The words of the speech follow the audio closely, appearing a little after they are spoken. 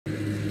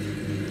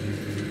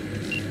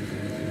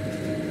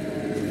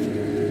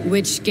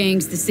Which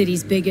gang's the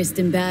city's biggest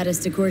and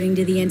baddest according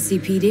to the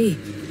NCPD?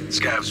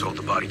 Scavs hold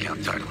the body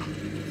count title.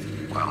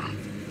 Well,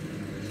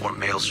 or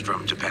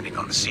Maelstrom depending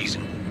on the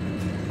season.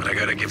 But I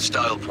gotta give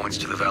style points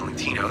to the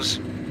Valentinos.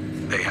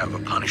 They have a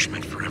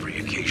punishment for every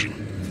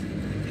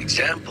occasion.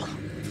 Example,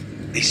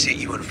 they sit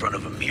you in front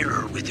of a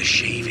mirror with a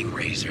shaving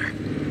razor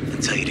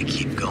and tell you to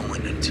keep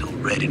going until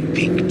red and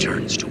pink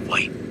turns to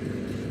white.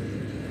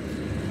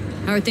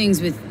 How are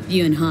things with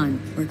you and Han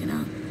working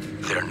out?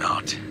 They're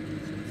not.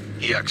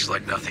 He acts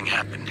like nothing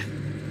happened.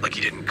 Like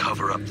he didn't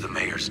cover up the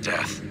mayor's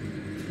death.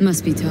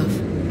 Must be tough.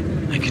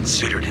 I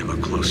considered him a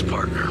close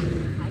partner.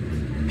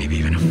 Maybe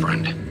even a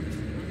friend.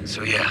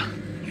 So yeah,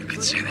 you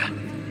could say that.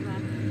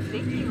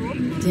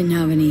 Didn't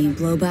have any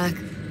blowback?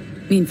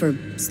 I mean, for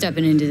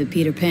stepping into the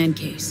Peter Pan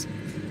case.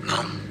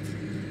 No.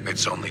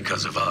 It's only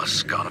because of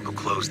us Conical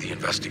closed the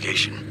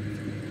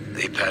investigation.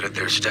 They padded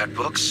their stat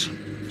books,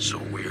 so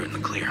we're in the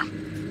clear.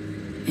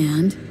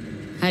 And?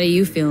 How do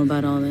you feel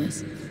about all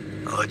this?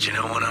 I'll let you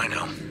know when I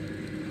know.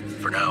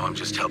 For now, I'm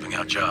just helping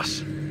out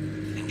Joss.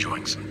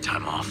 Enjoying some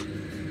time off.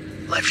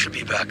 Life should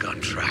be back on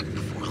track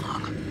before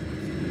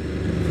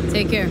long.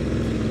 Take care.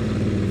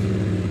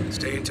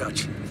 Stay in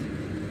touch.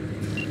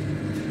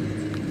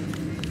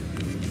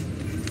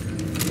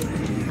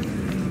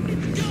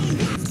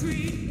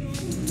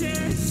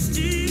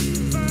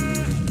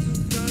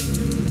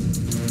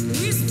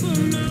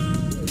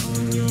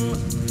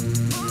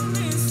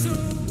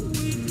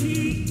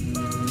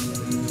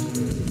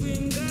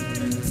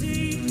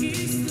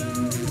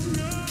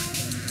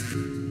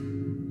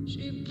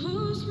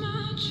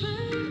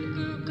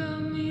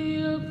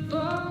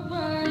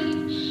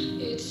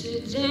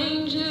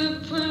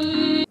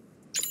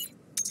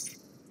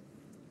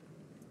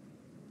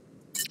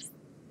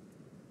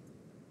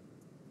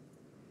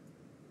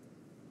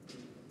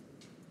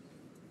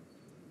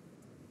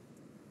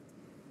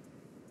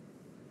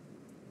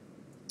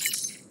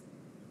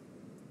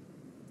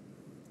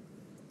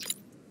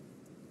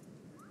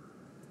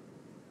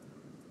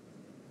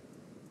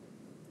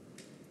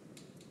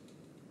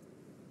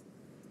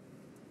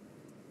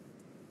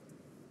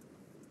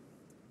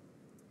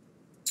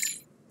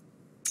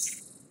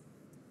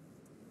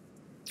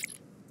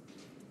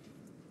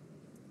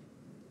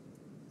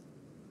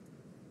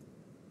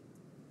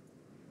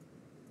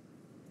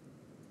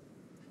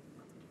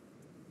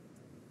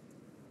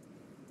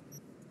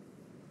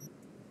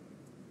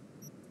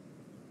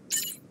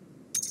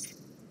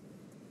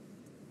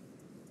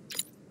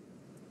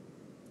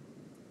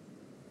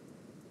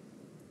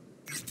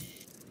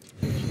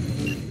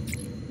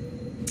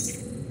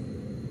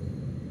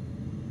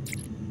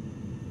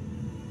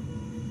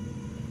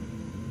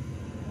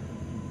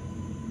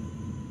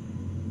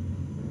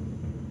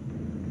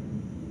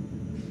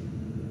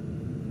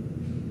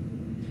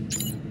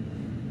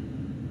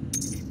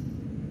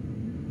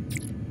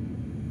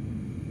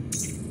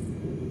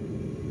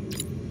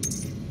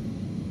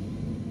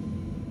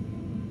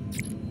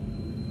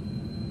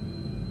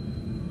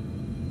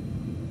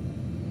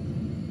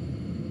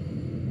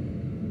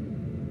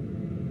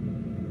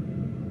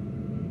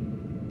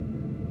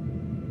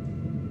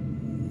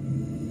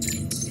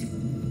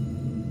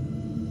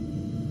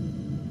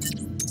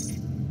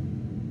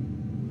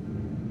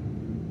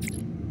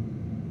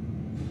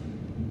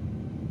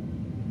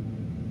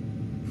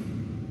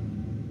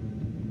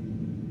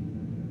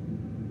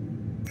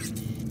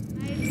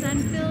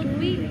 Sun-filled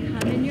week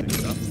come in your...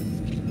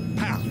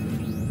 Pal.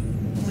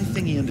 Only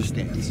thing he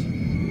understands.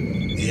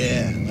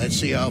 Yeah, let's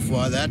see how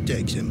far that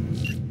takes him.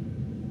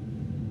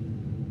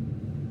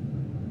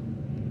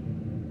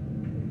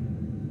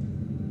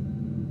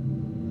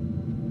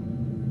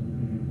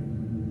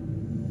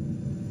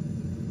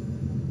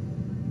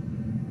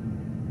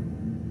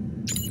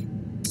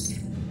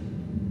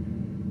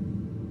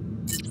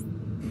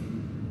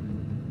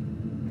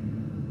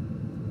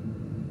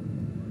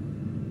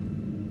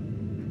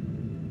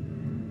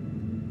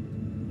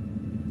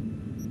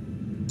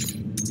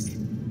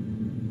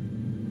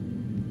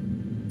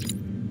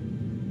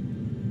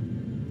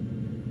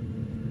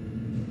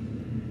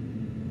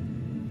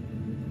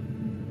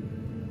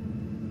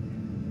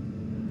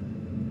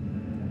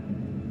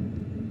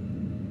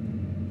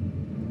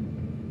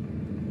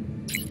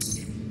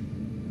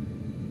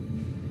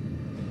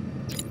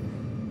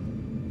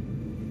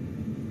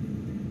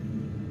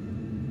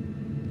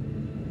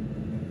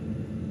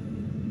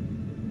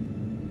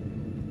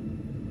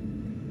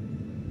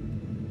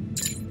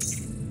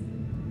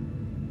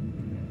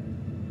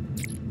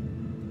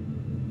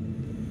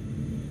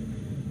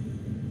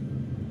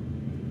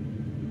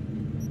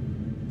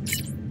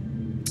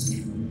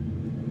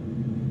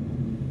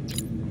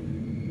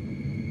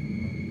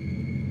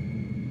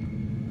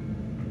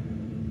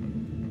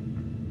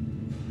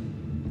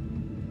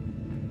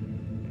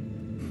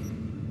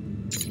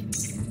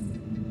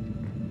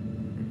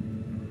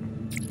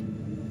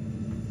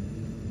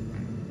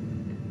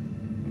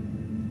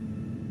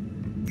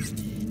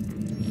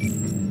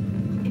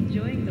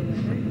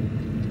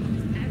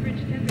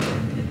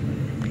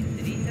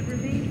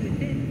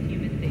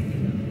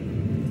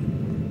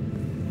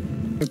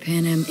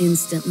 Panam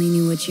instantly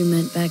knew what you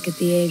meant back at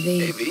the AV.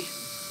 Hey, V.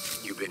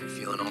 You been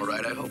feeling all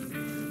right, I hope?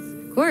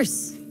 Of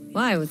course.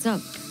 Why? What's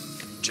up?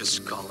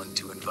 Just calling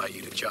to invite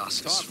you to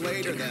Joss's. Talk for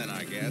later dinner. then,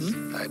 I guess.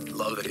 I'd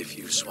love it if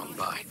you swung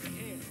by.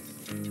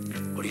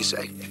 What do you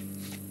say?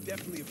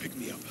 Definitely a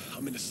pick-me-up.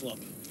 I'm in a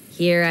slump.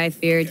 Here I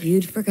feared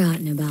you'd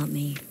forgotten about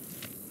me.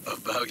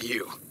 About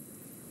you?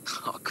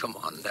 Oh, come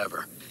on,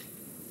 never.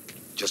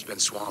 Just been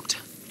swamped.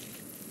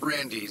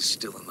 Randy's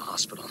still in the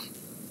hospital.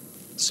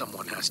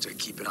 Someone has to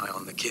keep an eye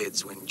on the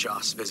kids when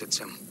Joss visits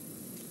him.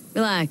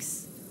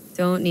 Relax.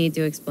 Don't need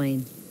to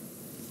explain.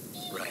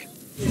 Right.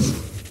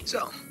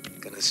 So,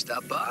 gonna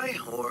stop by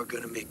or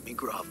gonna make me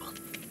grovel?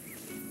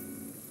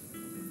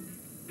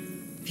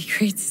 Be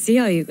great to see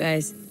all you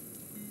guys.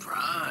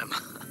 Prime.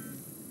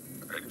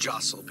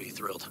 Joss will be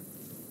thrilled.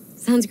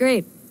 Sounds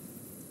great.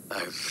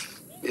 I've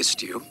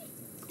missed you,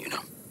 you know.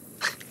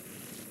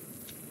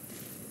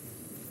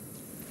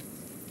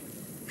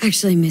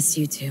 Actually missed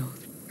you too,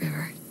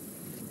 River.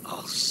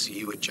 I'll see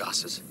you at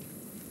Joss's.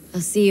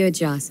 I'll see you at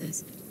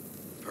Joss's.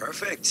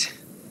 Perfect.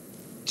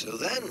 Till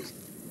then.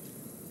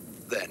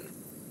 Then.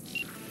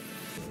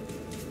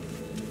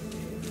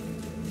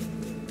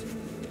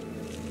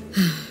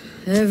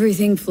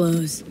 Everything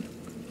flows.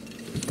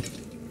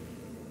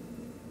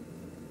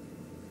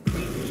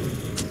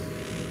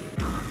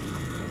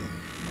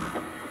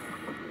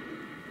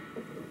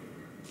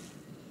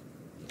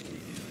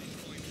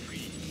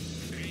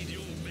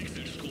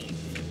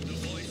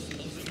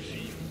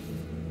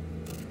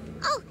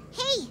 Oh,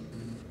 hey!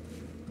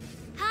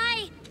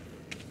 Hi!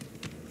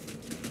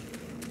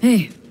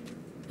 Hey,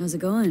 how's it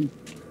going?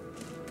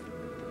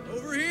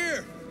 Over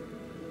here!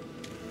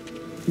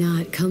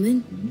 Not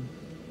coming?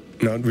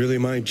 Not really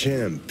my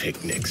jam,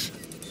 picnics.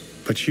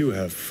 But you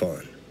have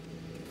fun.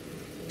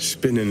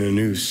 Spinning a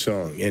new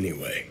song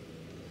anyway.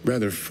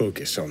 Rather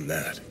focus on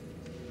that.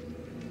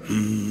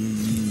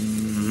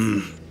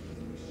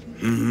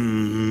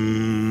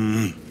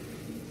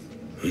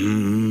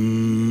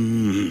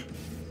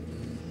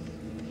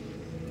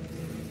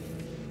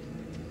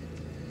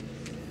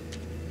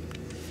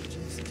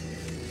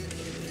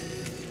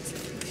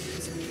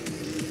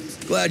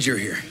 Glad you're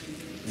here.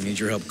 I need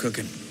your help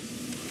cooking.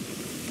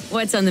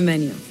 What's on the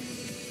menu?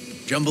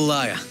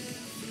 Jambalaya.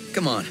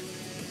 Come on.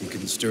 You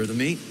can stir the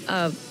meat.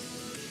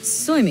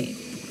 Soy meat.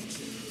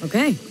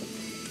 Okay.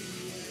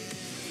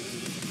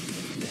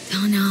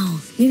 Oh no,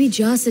 maybe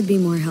Joss would be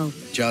more help.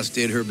 Joss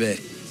did her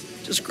bit.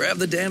 Just grab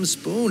the damn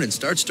spoon and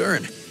start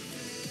stirring.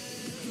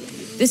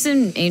 This is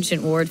an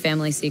ancient Ward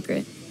family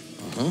secret.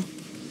 Uh-huh.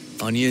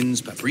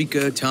 Onions,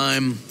 paprika,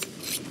 thyme.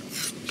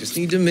 Just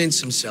need to mince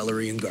some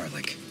celery and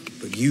garlic.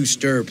 But you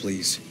stir,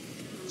 please.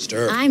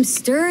 Stir. I'm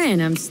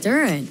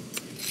stirring.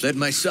 Bet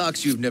my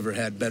socks you've never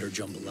had better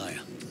jambalaya.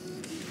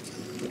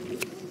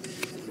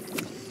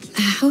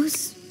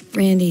 How's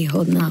Randy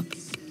holding up?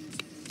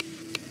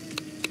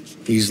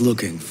 He's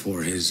looking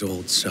for his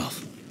old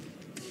self.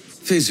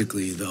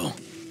 Physically, though,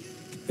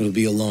 it'll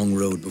be a long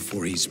road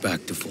before he's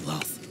back to full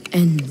health.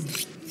 And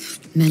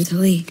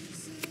mentally?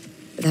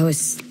 That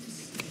was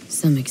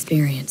some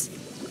experience.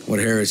 What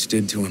Harris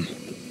did to him,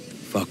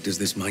 fucked as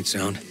this might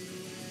sound,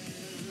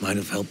 might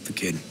have helped the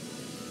kid.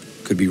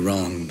 Could be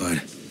wrong, but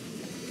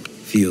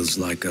feels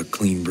like a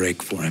clean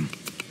break for him.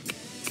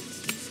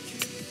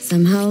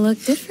 Somehow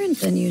looked different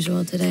than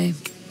usual today.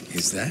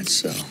 Is that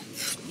so?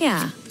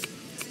 Yeah.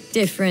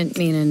 Different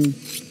meaning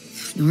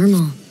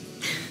normal.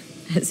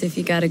 As if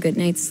you got a good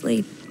night's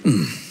sleep.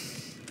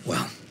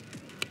 Well,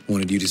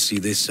 wanted you to see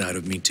this side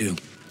of me, too.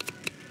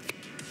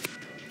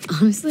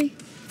 Honestly,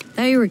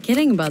 thought you were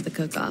kidding about the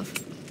cook-off.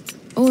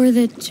 Or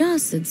that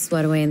Joss had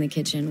sweat away in the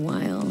kitchen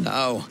while...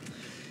 Oh,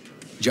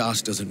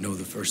 Joss doesn't know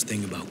the first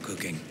thing about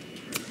cooking.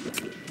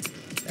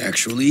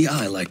 Actually,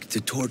 I like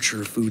to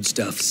torture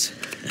foodstuffs.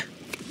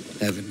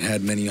 Haven't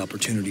had many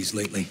opportunities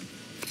lately.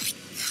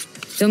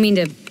 Don't mean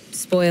to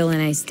spoil a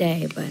nice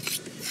day, but...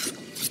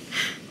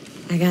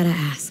 I gotta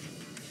ask.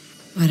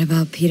 What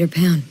about Peter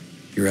Pan?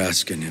 You're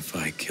asking if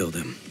I killed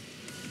him.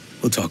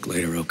 We'll talk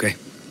later, okay?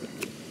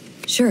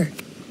 Sure.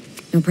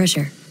 No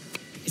pressure.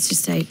 It's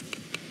just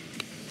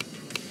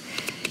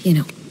you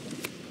know.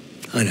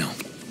 I know.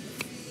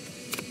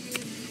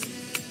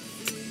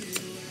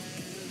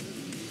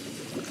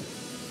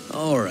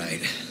 All right.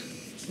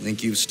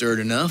 Think you've stirred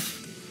enough?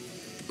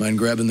 Mind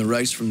grabbing the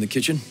rice from the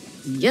kitchen?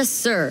 Yes,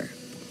 sir.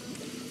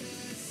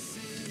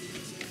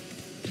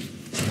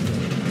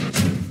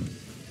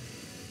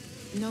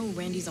 No,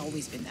 Randy's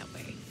always been that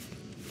way.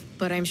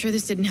 But I'm sure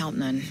this didn't help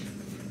none.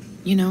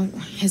 You know,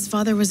 his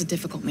father was a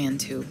difficult man,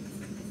 too.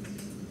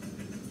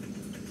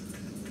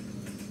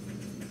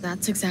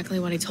 That's exactly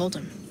what I told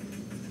him.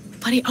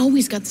 But I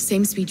always got the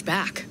same speech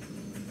back.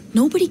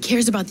 Nobody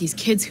cares about these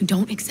kids who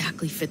don't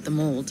exactly fit the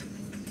mold.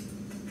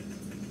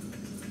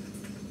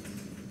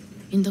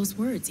 In those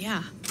words,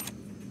 yeah.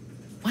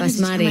 Wanted to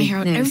tear my hair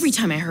out next. every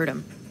time I heard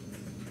him.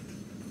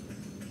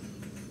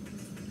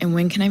 And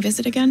when can I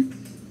visit again?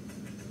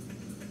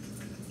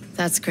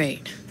 That's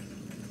great.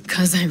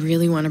 'Cause I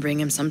really want to bring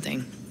him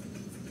something.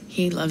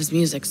 He loves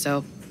music,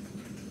 so...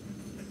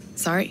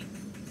 Sorry.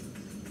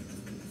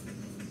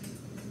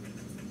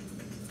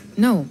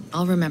 No,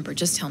 I'll remember.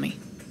 Just tell me.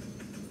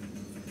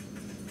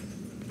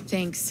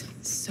 Thanks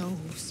so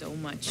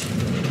much.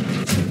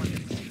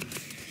 Wonderful.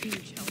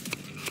 Huge help.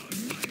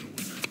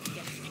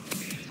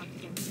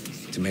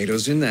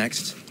 Tomatoes are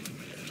next.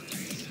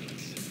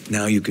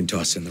 Now you can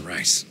toss in the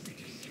rice.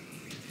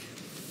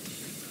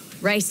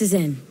 Rice is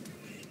in.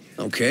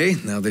 Okay,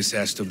 now this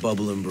has to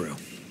bubble and brew.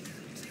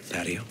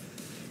 Patio.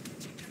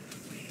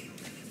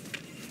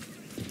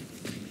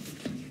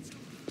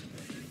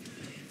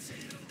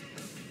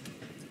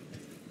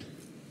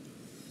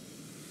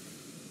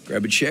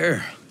 Grab a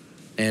chair.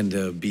 And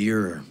a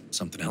beer or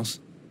something else.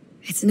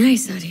 It's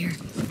nice out here.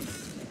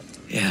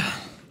 Yeah.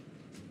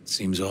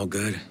 Seems all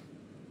good.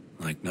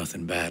 Like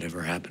nothing bad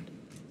ever happened.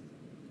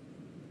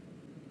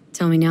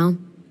 Tell me now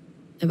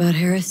about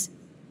Harris.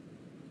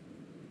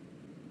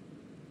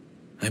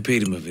 I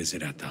paid him a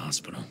visit at the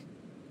hospital.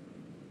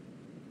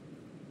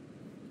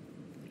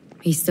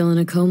 He's still in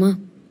a coma?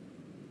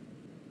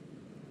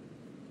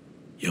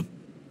 Yep.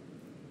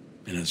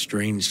 In a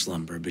strange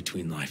slumber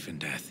between life and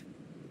death.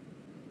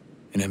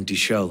 An empty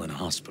shell in a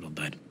hospital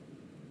bed.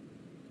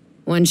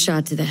 One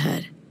shot to the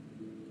head.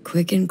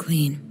 Quick and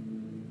clean.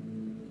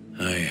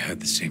 I had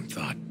the same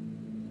thought.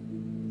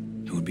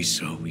 It would be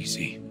so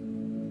easy.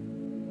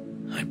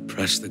 I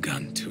pressed the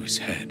gun to his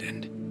head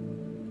and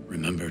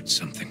remembered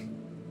something.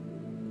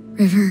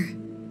 River.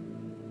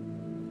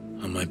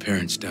 When my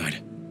parents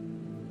died.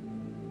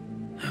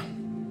 Oh,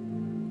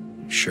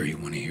 I'm sure you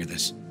want to hear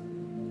this.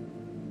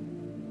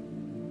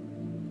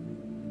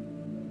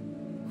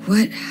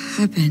 What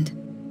happened?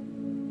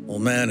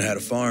 Old man had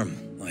a farm,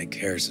 like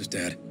Harris's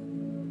dad.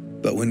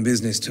 But when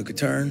business took a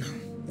turn,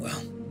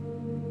 well...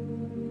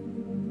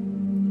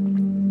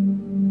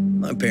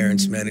 my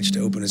parents managed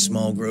to open a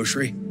small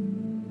grocery.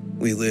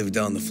 We lived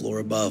on the floor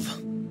above.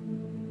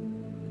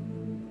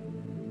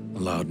 A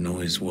loud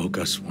noise woke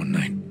us one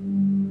night.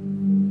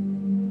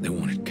 They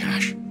wanted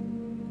cash.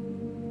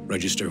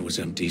 Register was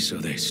empty, so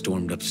they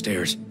stormed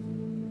upstairs,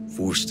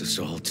 forced us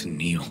all to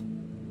kneel,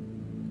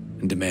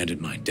 and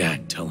demanded my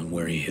dad tell him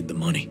where he hid the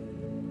money.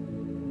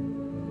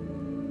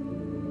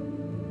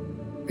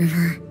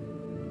 River,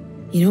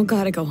 you don't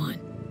gotta go on.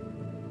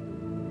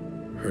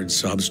 Heard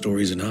sob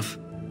stories enough?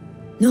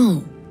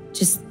 No,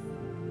 just...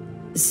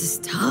 this is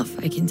tough,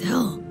 I can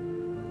tell.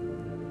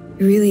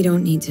 You really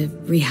don't need to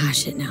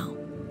rehash it now.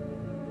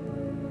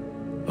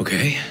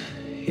 Okay,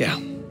 yeah.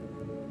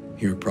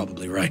 You're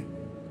probably right.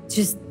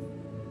 Just...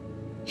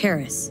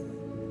 Harris.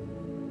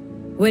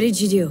 What did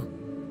you do?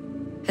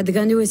 Had the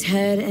gun to his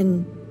head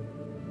and...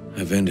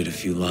 I've ended a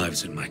few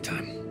lives in my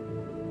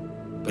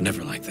time. But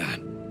never like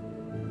that.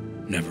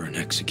 Never an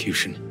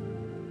execution.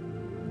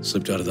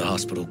 Slipped out of the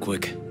hospital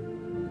quick.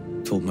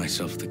 Told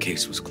myself the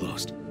case was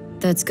closed.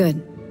 That's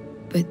good.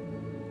 But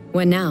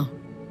what now?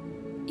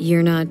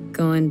 You're not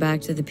going back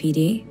to the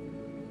PD?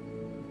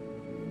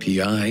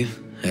 PI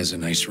has a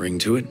nice ring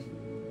to it.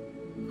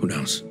 Who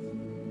knows?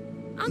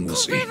 Uncle We'll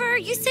see. River,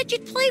 you said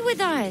you'd play with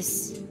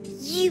us.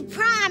 You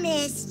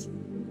promised.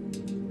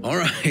 All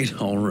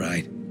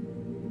right.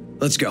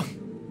 Let's go.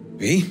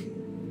 V,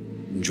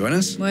 join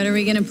us? What are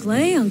we gonna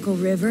play, Uncle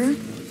River?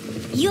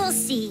 You'll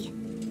see.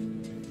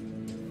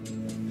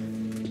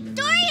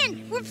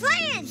 Dorian, we're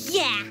playing.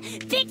 Yeah,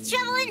 Big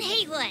Trouble in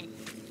Haywood.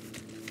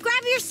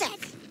 Grab your set.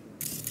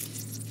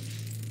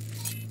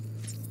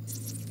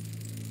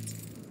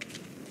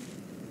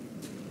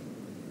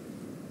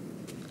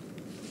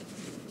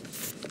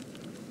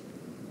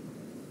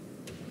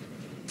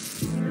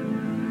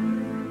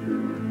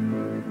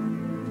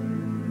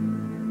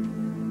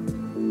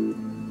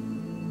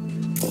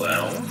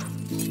 Well,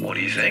 what do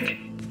you think?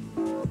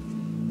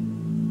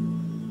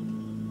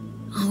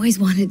 Always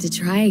wanted to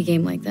try a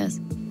game like this.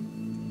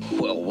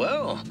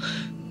 Well.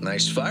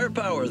 Nice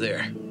firepower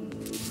there.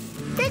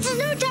 This is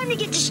no time to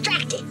get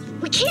distracted.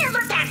 We can't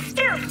let that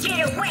filth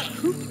get away.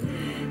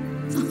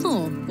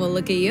 Oh, well,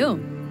 look at you.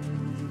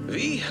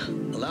 V,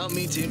 allow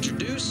me to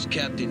introduce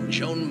Captain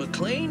Joan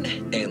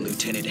McClane and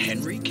Lieutenant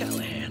Henry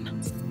Callahan.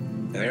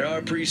 They're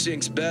our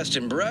precinct's best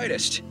and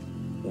brightest.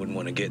 Wouldn't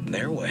want to get in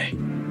their way.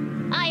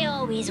 I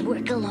always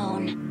work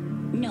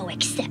alone. No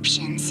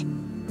exceptions.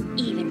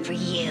 Even for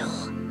you.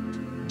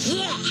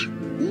 Yeah,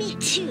 me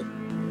too.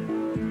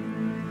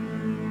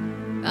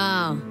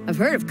 Oh, I've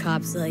heard of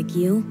cops like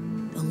you.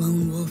 The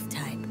lone wolf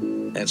type.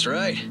 That's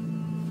right.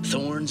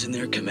 Thorns in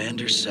their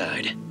commander's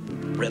side.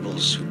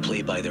 Rebels who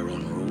play by their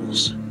own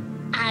rules.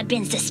 I've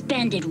been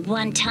suspended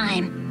 1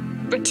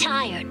 time,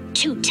 retired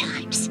 2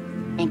 times,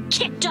 and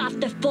kicked off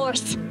the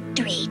force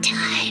 3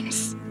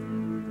 times.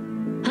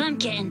 I'm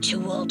getting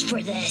too old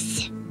for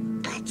this.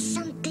 But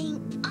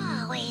something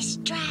always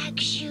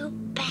drags you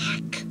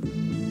back.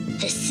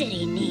 The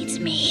city needs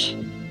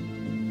me.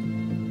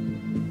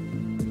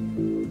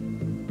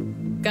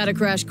 Got a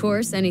crash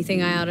course?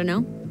 Anything I ought to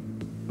know?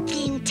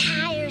 The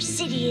entire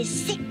city is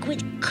sick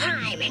with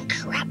crime and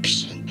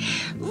corruption.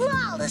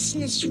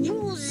 Lawlessness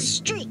rules the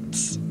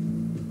streets.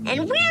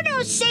 And we're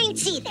no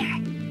saints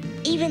either.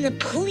 Even Even the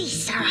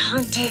police are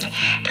haunted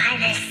by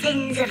the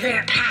sins of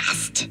their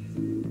past.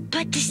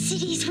 But the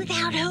city's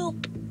without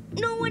hope.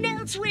 No one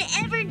else would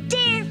ever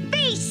dare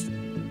face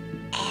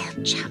El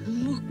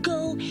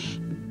Chamuco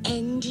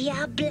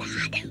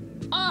Endiablado.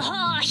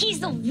 Oh, he's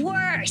the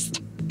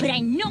worst. But I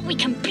know we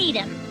can beat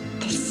him.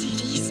 The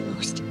city's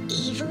most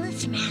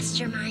evilest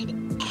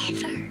mastermind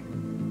ever.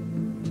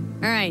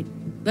 All right,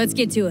 let's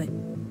get to it.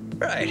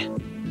 Right.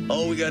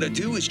 All we gotta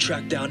do is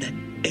track down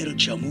El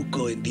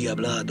Chamuco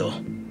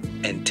Endiablado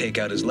and take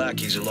out his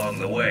lackeys along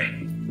the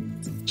way.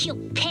 He'll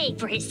pay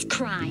for his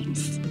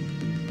crimes.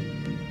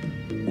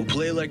 We'll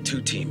play like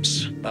two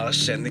teams,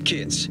 us and the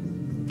kids,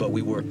 but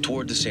we work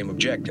toward the same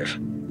objective.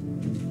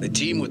 The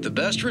team with the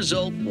best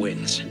result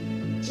wins.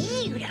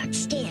 You don't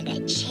stand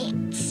a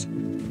chance.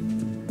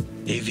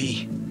 Hey,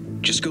 V,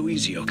 just go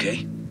easy,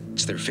 okay?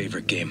 It's their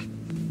favorite game.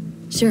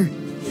 Sure.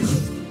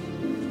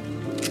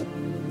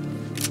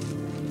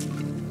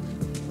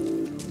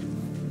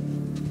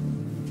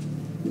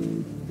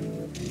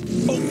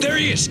 Oh, there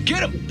he is!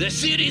 Get him! The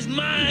city's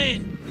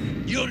mine!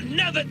 You'll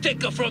never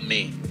take her from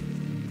me!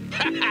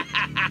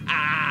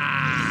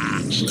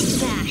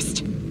 He's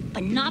fast,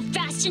 but not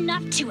fast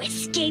enough to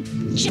escape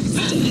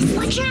justice.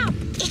 Watch out!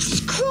 It's his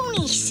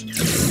cronies!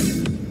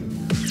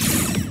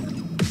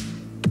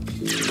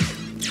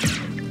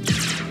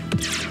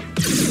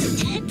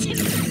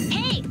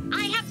 Hey,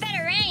 I have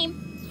better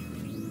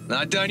aim.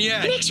 Not done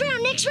yet. Next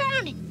round, next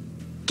round!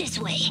 This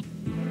way.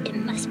 It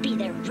must be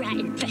their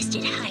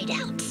rat-infested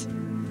hideouts.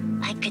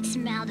 I could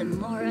smell the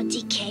moral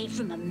decay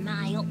from a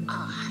mile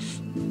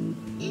off.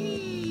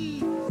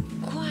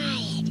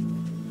 Quiet.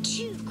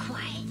 Too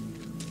quiet.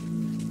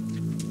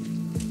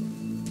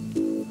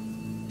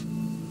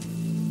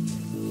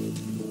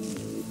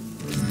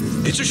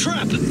 It's a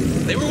trap!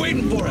 They were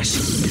waiting for us!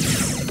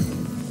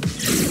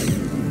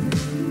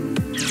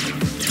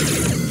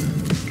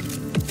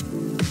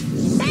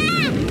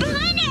 Ah!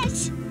 Behind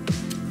us!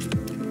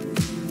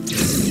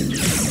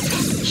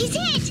 He's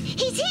hit!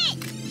 He's hit!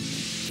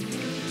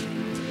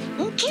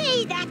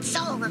 Okay, that's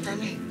all of them.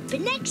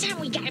 But next time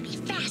we gotta be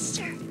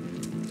faster.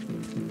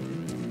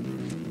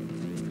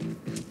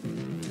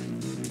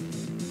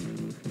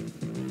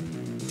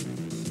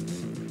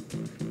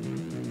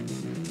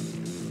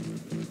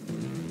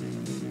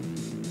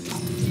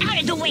 Out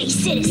of the way,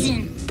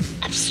 citizen!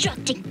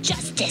 Obstructing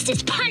justice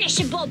is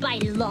punishable by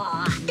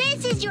law.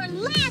 This is your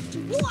last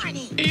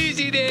warning!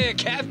 Easy there,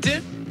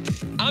 Captain.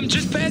 I'm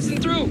just passing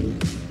through.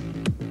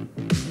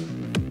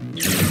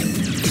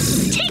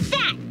 Take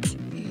that!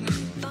 Not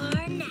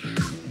far now.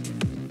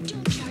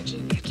 Don't charge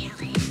in there,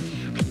 Callahan.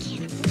 I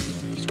can't afford to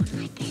lose one of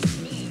my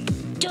best men.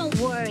 Don't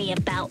worry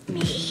about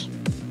me.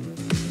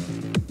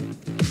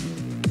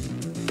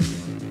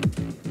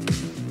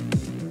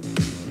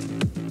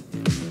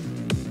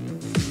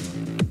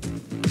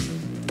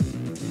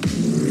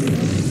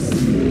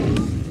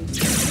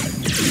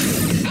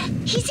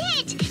 He's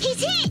hit! He's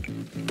hit!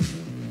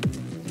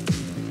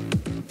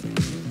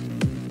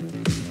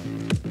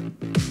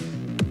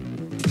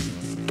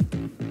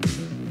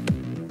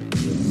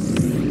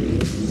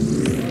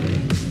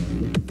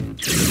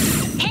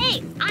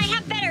 Hey, I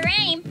have better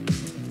aim.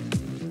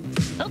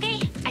 Okay,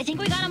 I think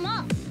we got them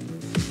all.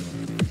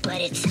 But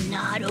it's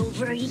not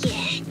over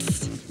yet.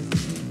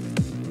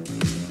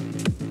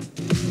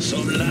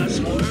 Some last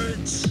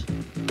words?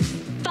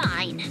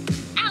 Fine.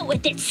 Out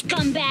with it,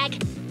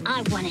 scumbag.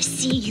 I want to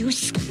see you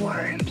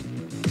squirm.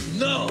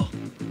 No!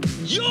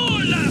 Your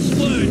last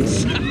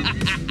words!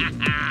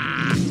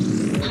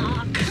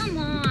 Oh, come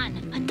on.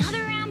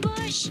 Another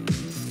ambush?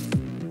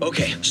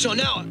 Okay, so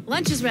now...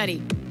 Lunch is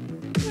ready.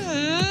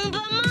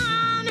 But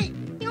Mom,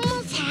 you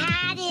almost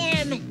had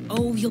him.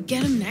 Oh, you'll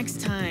get him next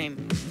time.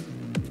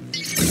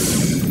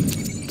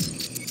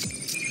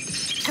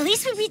 At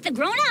least we beat the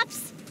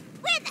grown-ups.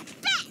 We're the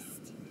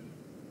best.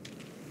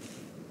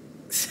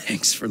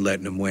 Thanks for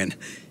letting them win.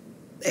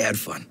 They had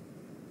fun.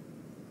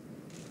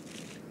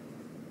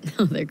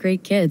 Oh, they're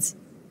great kids.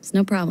 It's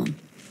no problem.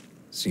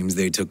 Seems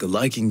they took a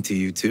liking to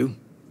you, too.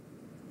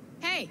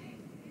 Hey,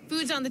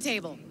 food's on the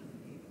table.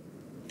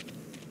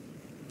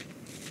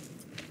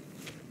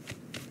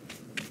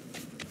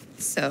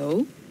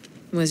 So,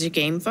 was your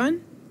game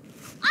fun?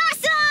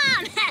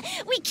 Awesome!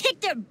 We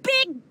kicked their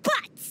big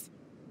butts.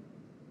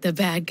 The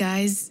bad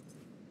guys?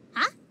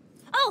 Huh?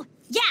 Oh,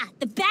 yeah,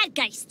 the bad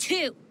guys,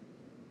 too.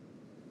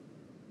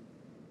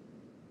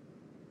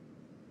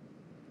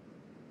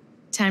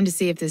 Time to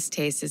see if this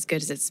tastes as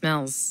good as it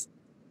smells.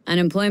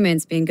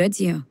 Unemployment's been good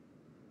to you.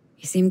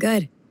 You seem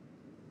good.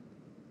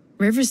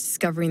 River's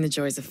discovering the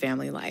joys of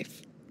family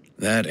life.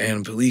 That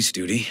and police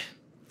duty.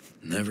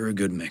 Never a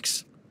good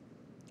mix.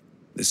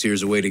 This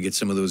here's a way to get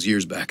some of those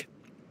years back.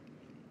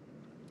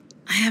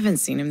 I haven't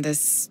seen him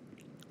this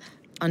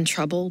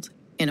untroubled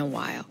in a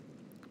while.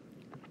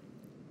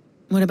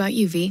 What about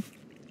you, V?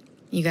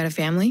 You got a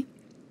family?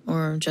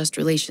 Or just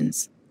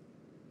relations?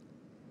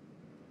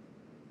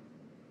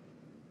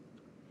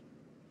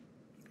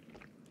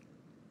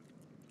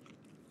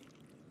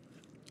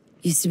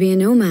 Used to be a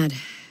nomad,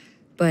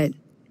 but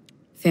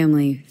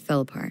family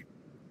fell apart.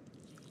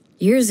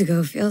 Years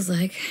ago, feels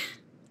like.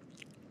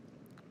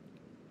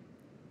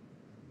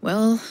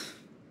 Well,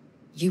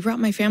 you brought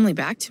my family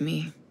back to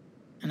me,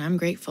 and I'm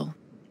grateful.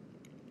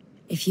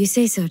 If you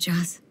say so,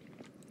 Joss.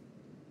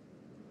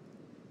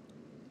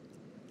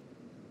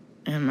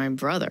 And my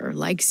brother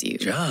likes you.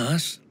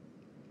 Joss?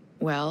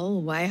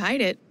 Well, why hide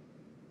it?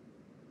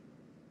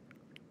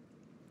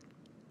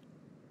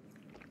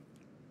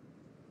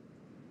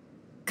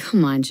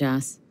 Come on,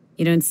 Joss.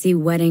 You don't see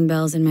wedding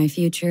bells in my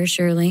future,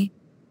 surely?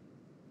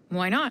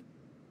 Why not?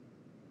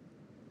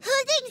 Who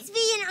thinks V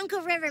and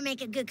Uncle River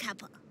make a good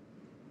couple?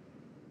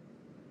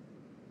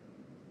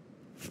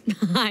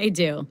 I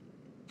do.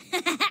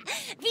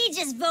 V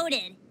just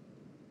voted.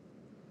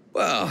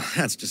 Well,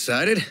 that's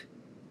decided.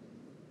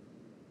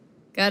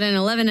 Got an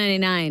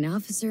 1199.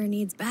 Officer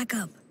needs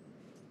backup.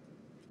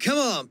 Come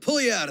on, pull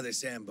you out of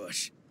this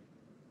ambush.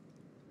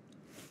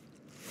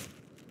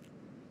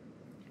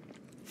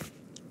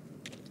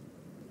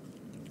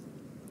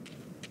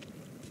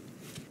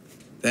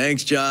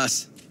 Thanks,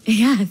 Joss.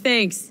 Yeah,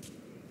 thanks.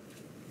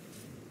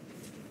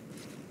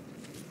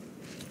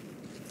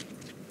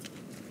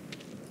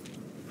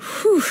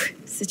 Whew,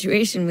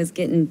 situation was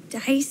getting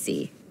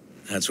dicey.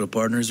 That's what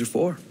partners are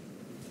for.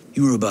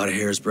 You were about a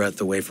hair's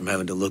breadth away from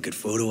having to look at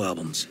photo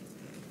albums.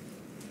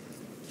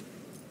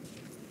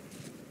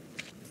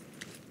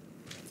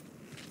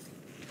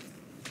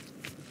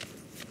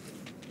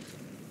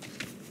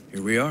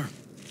 Here we are,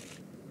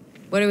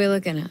 What are we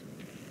looking at?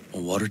 a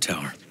water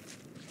tower.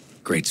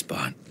 Great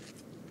spot.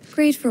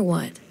 Great for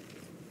what?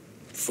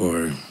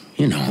 For,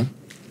 you know,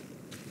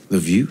 the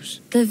views.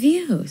 The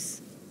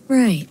views.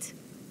 Right.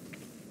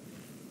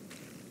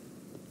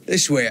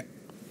 This way.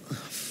 Oh,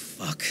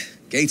 fuck.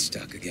 Gate's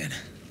stuck again.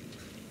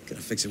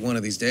 Gonna fix it one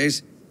of these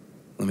days.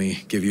 Let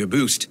me give you a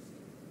boost.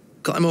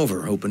 Climb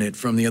over, open it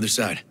from the other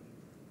side.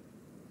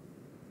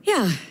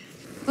 Yeah.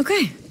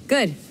 Okay,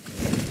 good.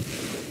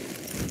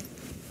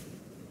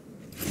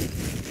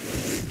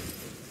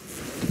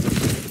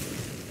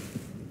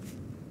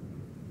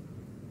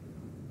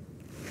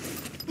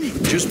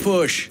 Just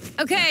push.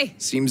 Okay.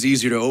 Seems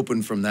easier to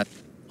open from that.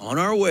 On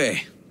our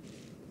way.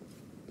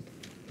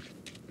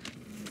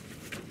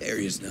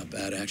 Area's not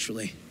bad,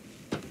 actually.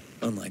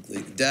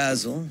 Unlikely to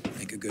dazzle.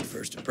 Make a good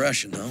first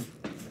impression, though.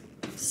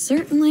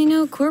 Certainly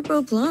no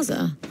Corpo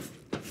Plaza.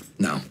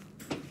 No.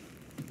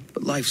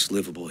 But life's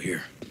livable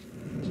here.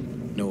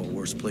 Know of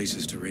worse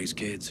places to raise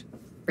kids.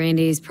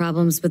 Randy's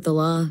problems with the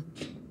law.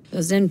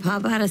 Those didn't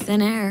pop out of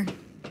thin air.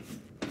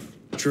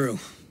 True.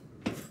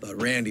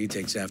 But Randy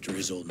takes after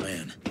his old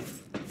man.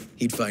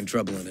 He'd find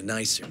trouble in a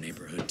nicer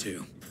neighborhood,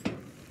 too.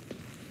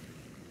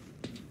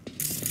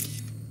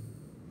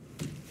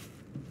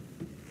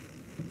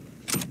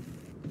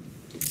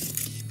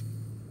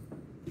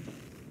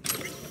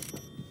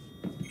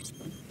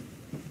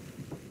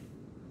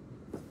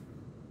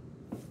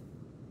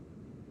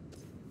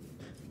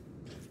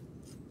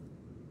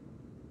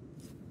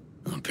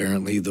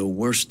 Apparently the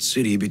worst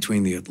city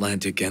between the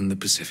Atlantic and the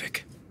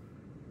Pacific.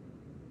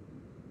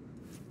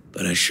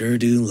 But I sure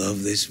do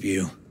love this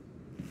view.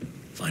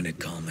 Find it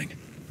calming.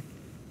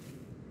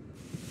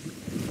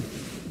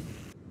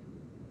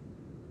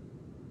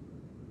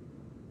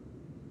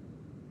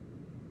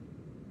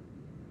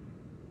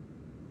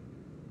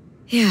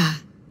 Yeah,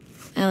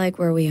 I like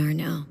where we are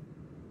now.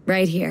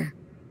 Right here,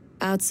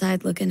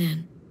 outside looking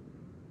in.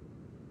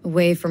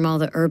 Away from all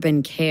the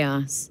urban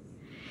chaos.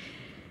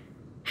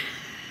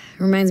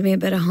 Reminds me a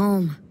bit of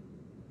home.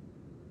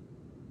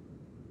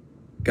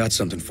 Got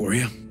something for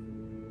you.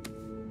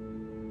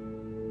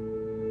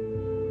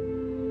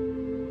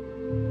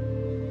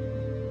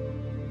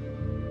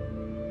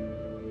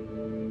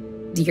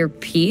 Your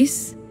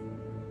piece?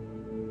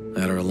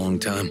 Had her a long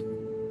time.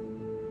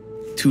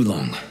 Too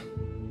long.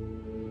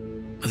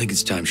 I think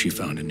it's time she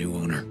found a new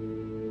owner.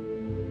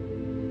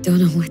 Don't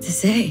know what to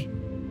say.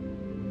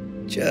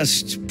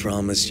 Just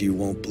promise you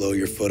won't blow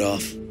your foot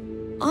off.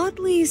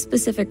 Oddly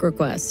specific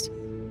request.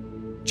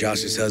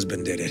 Josh's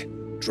husband did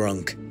it.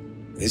 Drunk.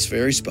 This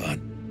very spot.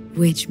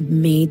 Which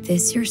made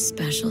this your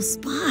special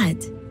spot?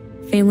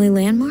 Family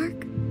landmark?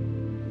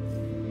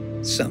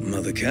 Something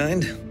of the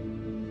kind.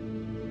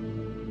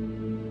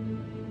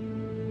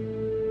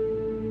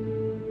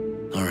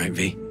 All right,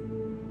 V.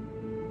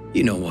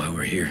 You know why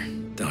we're here,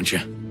 don't you?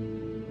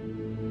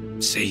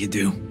 Say you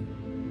do.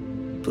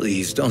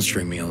 Please, don't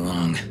string me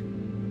along.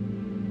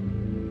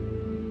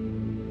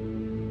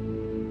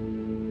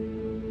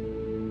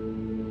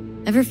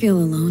 Ever feel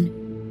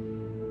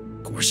alone?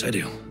 Of course I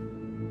do.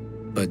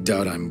 But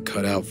doubt I'm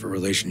cut out for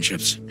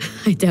relationships.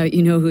 I doubt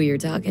you know who you're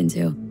talking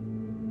to.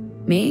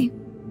 Me?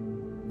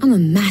 I'm a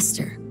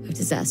master of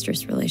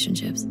disastrous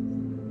relationships.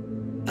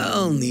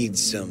 I'll need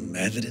some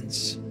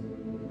evidence.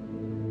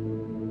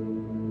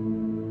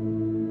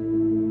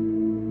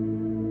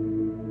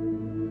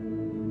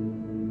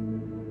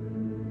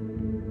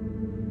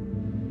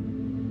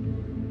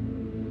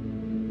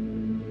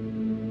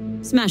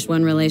 Smashed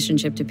one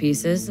relationship to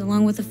pieces,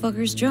 along with the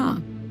fucker's jaw.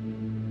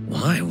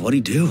 Why? What'd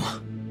he do?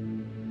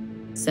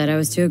 Said I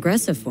was too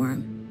aggressive for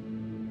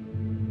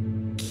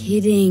him.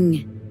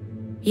 kidding.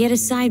 He had a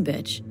side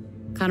bitch.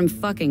 Caught him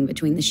fucking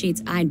between the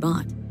sheets I'd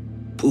bought.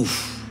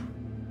 Oof.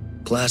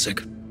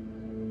 Classic.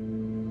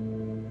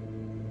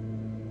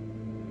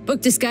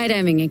 Booked a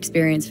skydiving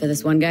experience for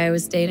this one guy I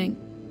was dating.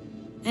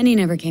 And he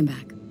never came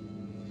back.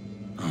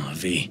 Oh,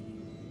 V.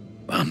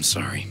 I'm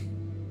sorry.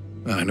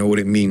 I know what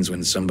it means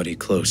when somebody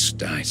close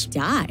dies.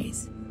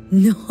 Dies?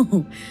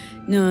 No.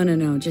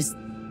 No. Just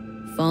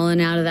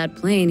falling out of that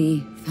plane,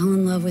 he fell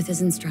in love with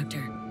his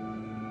instructor.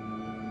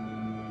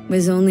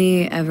 Was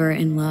only ever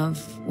in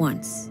love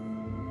once.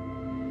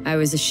 I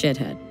was a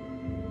shithead.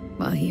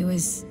 Well, he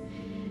was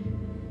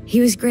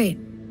great.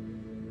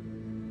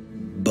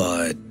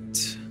 But...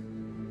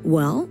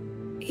 Well,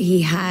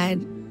 he had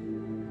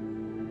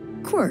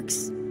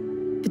quirks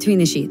between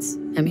the sheets,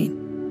 I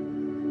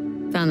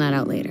mean. Found that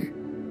out later.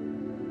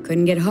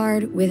 Couldn't get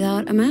hard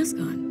without a mask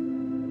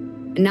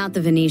on. Not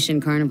the Venetian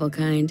carnival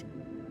kind,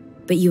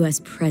 but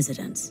US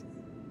presidents.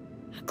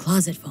 A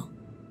closet full.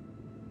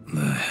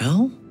 The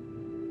hell?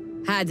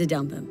 Had to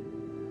dump him.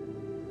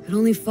 Could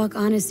only fuck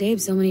Honest Abe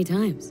so many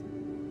times.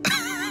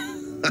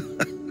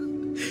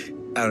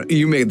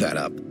 You made that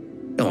up.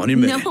 Come on,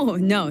 admit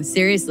it. No,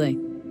 seriously.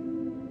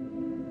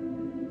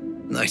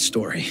 Nice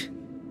story.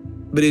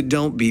 But it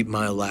don't beat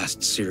my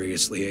last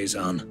serious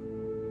liaison.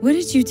 What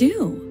did you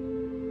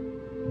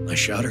do? I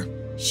shot her.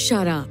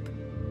 Shut up.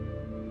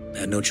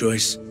 Had no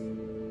choice.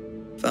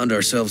 Found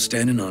ourselves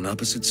standing on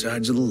opposite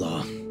sides of the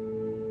law.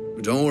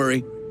 But don't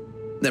worry,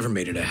 never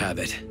made it a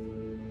habit.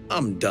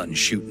 I'm done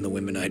shooting the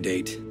women I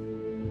date.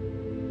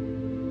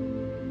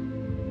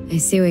 I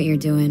see what you're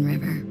doing,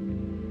 River.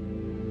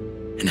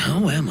 And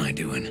how am I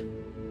doing?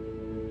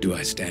 Do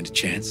I stand a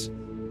chance?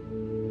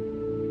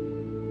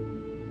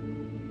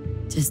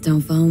 Just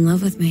don't fall in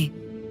love with me.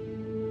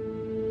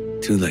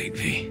 Too late,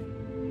 V.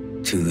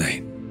 Too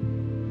late.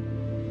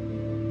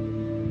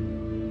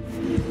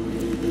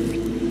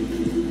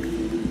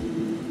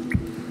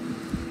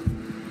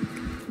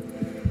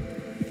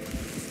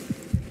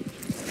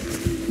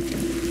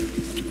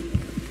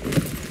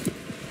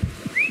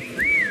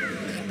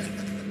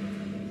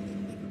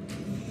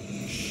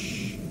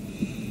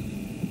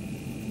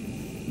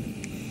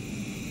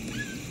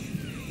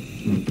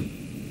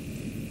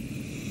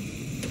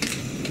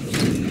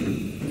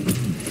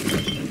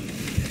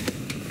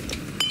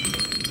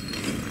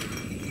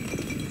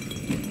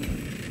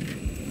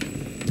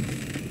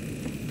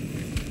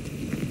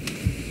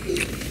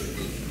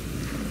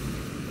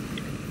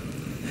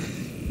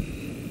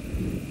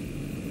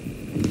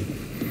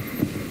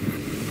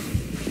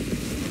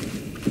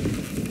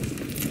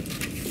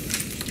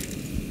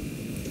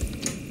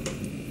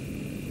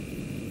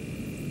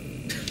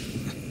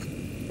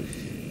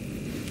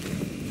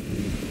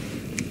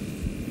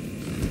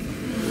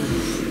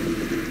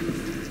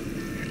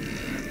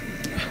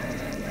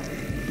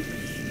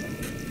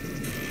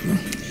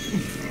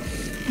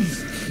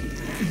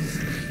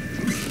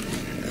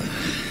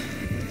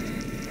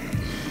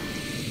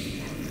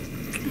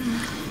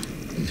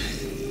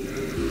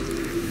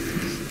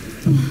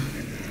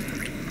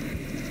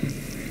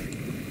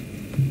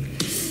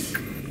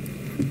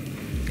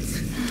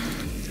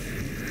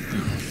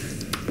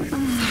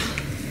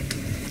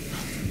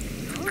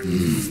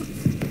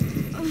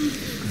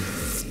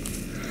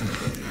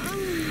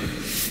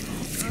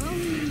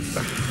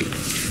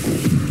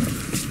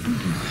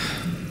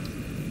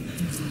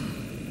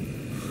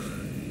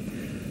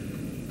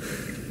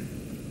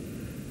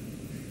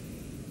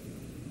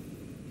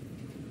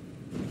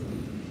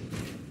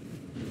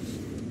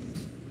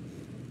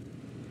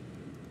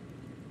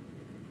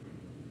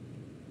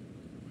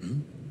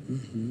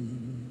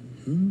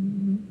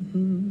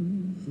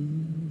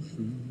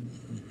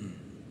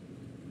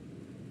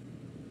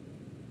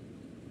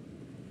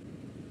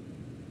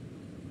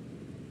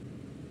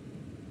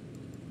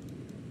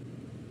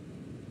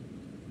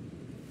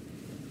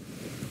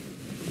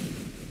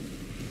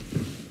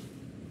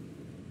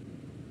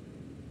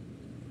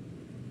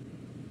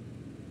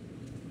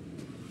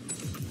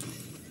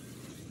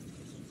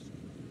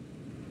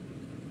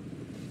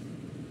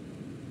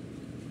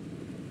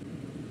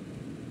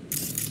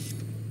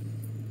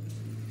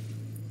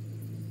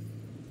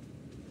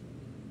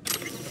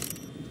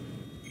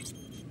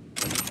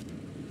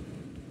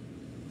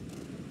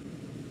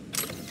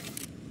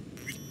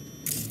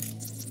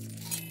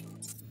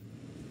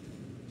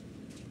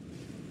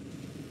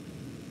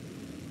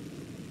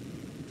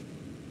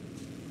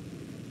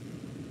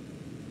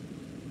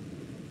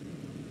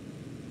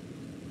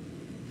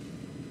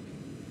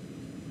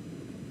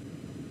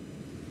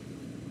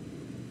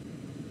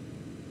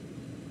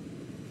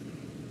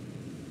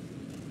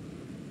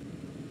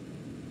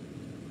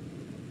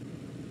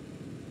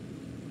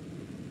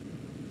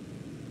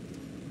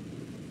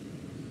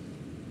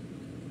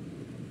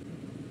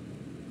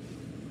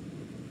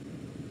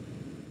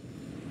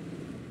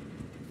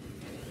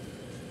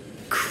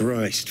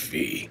 Christ,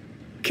 V.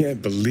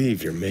 Can't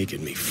believe you're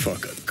making me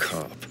fuck a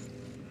cop.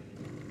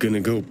 Gonna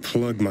go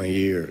plug my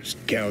ears,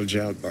 gouge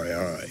out my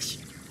eyes.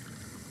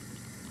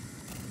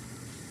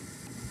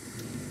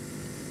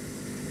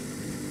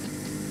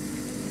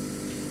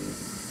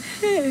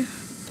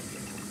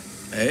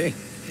 Hey,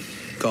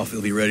 coffee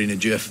will be ready in a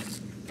jiff.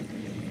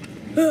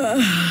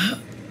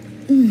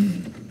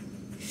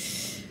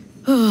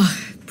 Oh,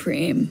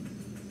 Preem.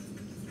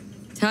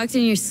 Talked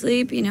in your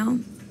sleep, you know?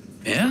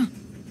 Yeah?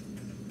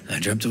 I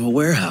dreamt of a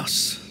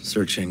warehouse,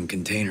 searching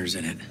containers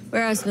in it.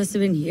 Warehouse must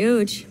have been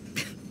huge.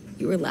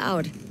 You were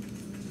loud.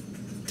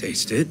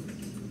 Taste it.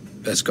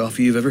 Best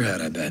coffee you've ever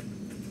had, I bet.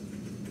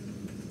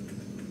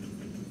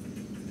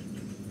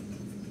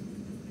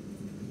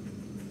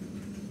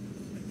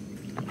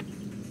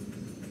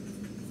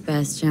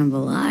 Best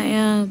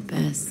jambalaya,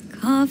 best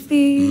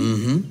coffee.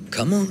 Mm-hmm.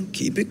 Come on,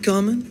 keep it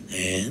coming.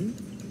 And?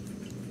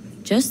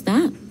 Just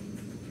that.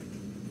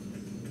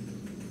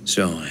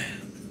 So,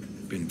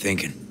 I've been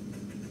thinking.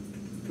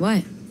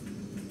 What?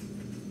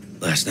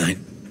 Last night,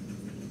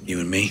 you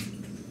and me.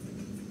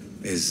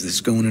 Is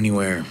this going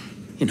anywhere,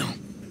 you know,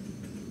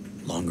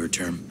 longer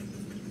term?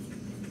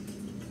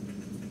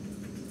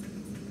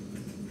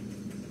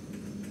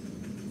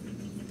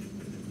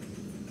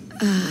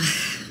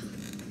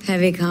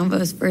 Heavy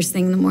combos first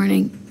thing in the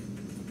morning.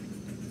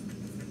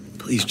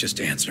 Please just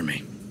answer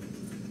me.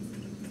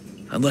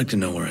 I'd like to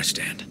know where I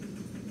stand.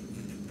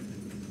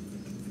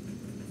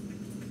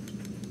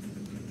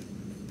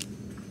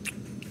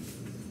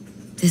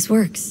 This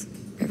works,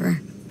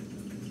 River.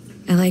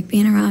 I like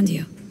being around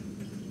you.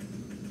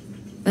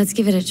 Let's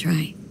give it a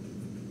try.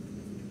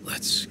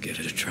 Let's give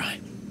it a try.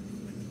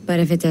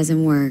 But if it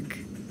doesn't work,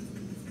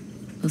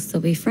 we'll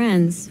still be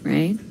friends,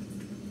 right?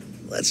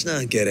 Let's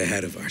not get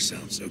ahead of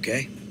ourselves,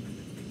 okay?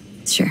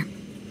 Sure.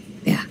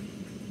 Yeah.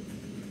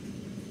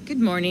 Good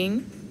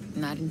morning.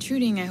 Not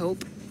intruding, I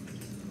hope.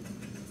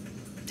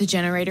 The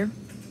generator.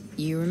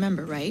 You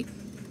remember, right?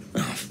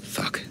 Oh,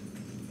 fuck.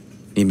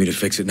 Need me to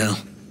fix it now?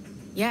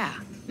 Yeah,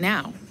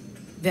 now.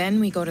 Then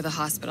we go to the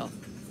hospital.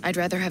 I'd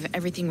rather have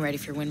everything ready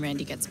for when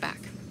Randy gets back.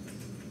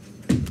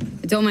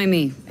 Don't mind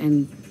me,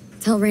 and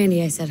tell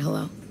Randy I said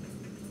hello.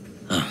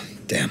 Oh,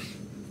 damn.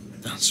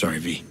 Oh, sorry,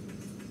 V.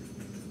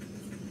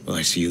 Will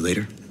I see you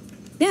later?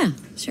 Yeah,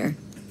 sure.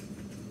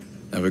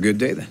 Have a good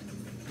day, then.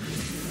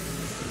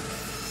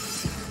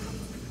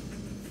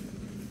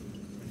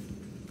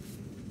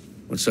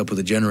 What's up with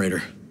the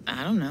generator?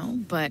 I don't know,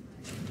 but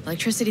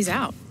electricity's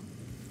out.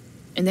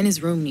 And then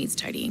his room needs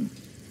tidying.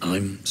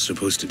 I'm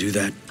supposed to do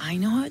that? I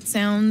know how it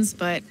sounds,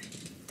 but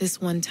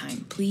this one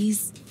time,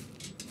 please.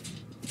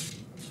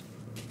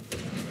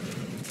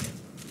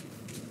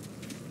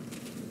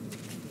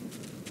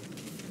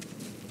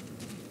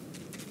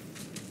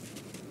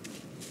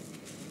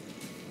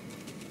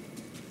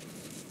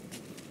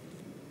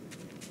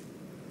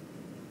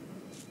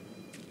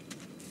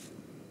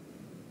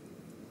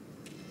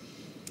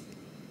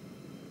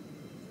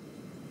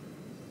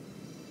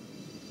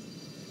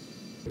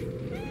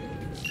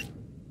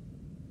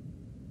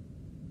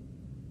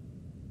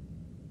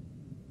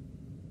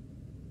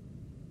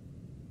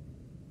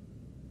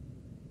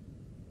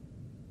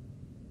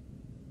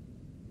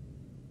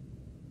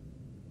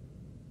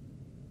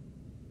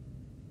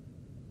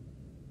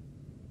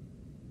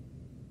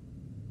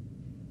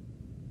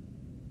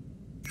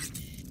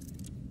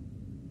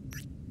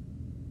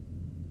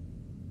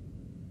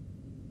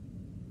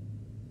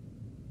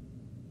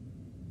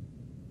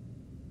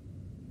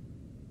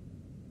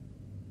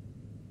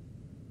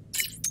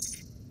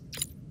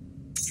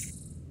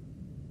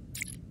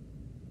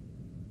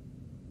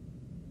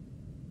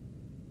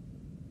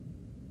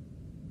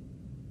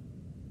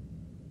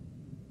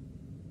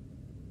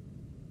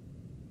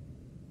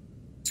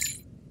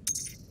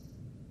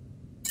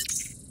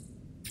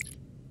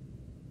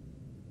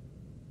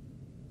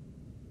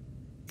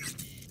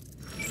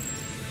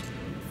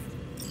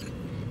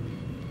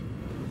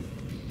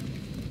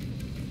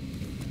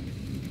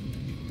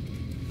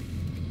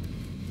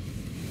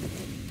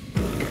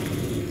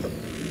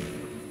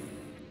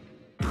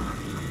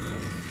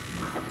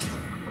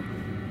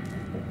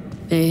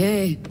 Hey,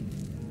 hey.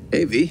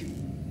 Hey, V.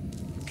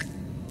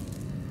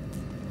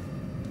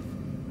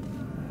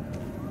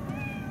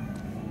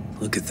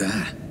 Look at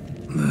that.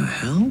 The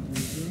hell?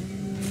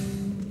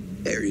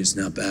 Area's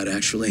not bad,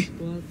 actually.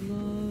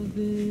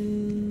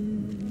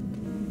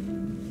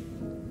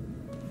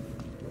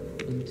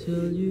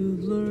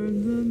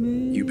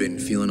 You been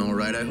feeling all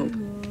right, I hope?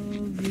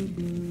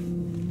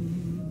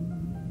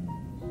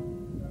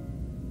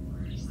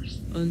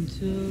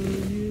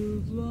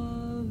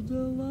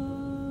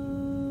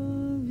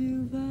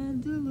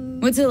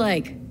 What's it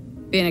like,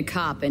 being a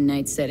cop in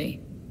Night City?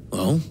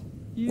 Well,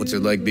 what's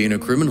it like being a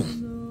criminal?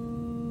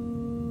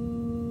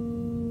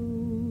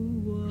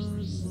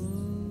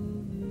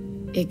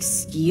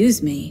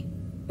 Excuse me?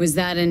 Was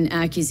that an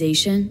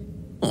accusation?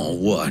 Oh,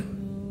 what?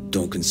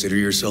 Don't consider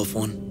yourself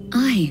one?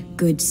 I,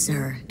 good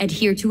sir,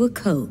 adhere to a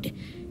code.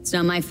 It's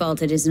not my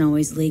fault it isn't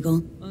always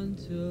legal.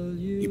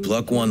 You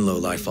pluck one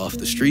lowlife off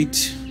the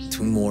street,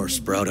 two more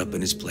sprout up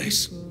in his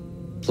place.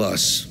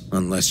 Plus,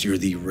 unless you're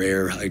the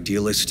rare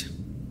idealist,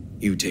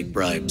 you take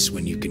bribes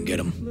when you can get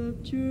them.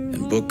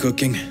 And book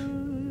cooking?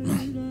 Well,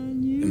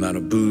 the amount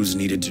of booze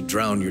needed to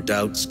drown your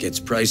doubts gets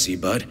pricey,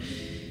 but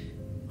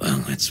Well,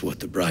 that's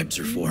what the bribes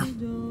are for.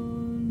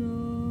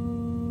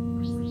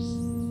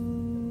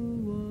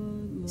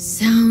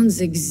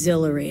 Sounds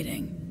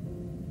exhilarating.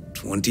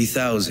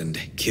 20,000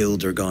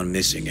 killed or gone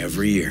missing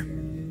every year.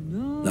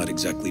 Not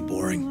exactly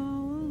boring.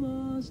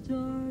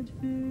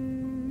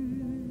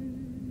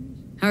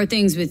 How are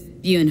things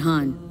with you and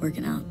Han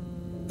working out?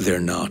 They're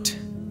not.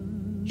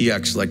 He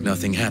acts like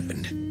nothing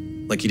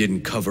happened. Like he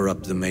didn't cover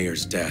up the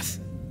mayor's death.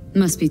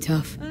 Must be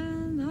tough.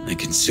 I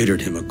considered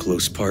him a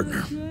close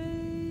partner.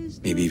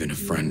 Maybe even a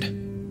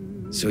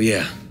friend. So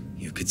yeah,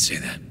 you could say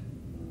that.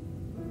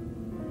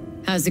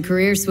 How's the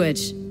career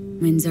switch?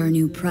 When's our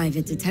new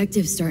private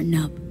detective starting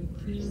up?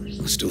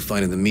 I'm still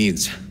finding the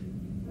means.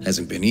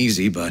 Hasn't been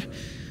easy, but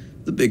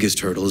the biggest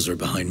hurdles are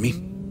behind me.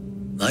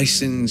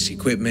 License,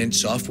 equipment,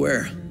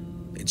 software.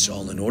 It's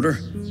all in order.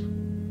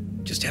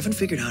 Just haven't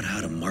figured out how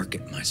to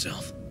market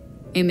myself.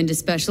 Aiming to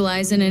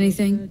specialize in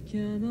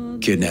anything?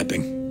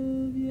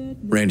 Kidnapping.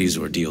 Randy's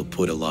ordeal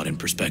put a lot in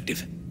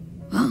perspective.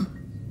 Well,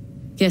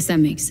 guess that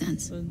makes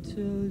sense.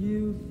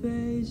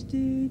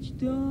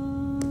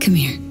 Come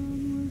here.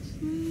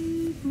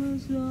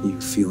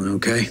 You feeling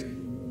okay?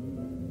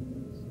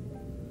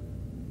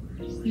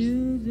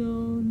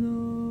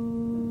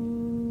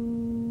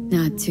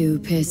 Not too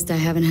pissed I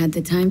haven't had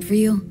the time for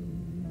you?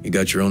 You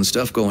got your own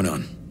stuff going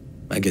on.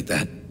 I get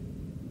that.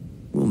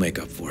 We'll make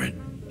up for it.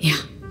 Yeah.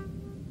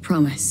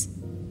 Promise.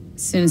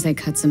 As soon as I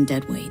cut some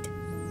dead weight.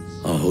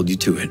 I'll hold you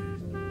to it.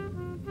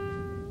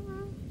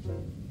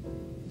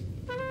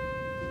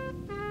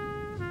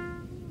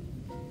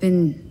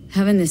 Been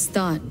having this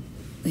thought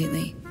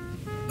lately.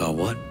 About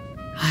what?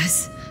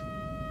 Us.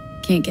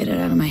 Can't get it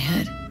out of my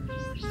head.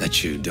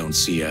 That you don't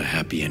see a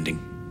happy ending.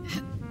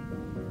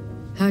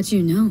 How'd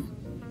you know?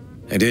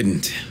 I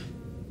didn't.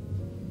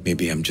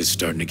 Maybe I'm just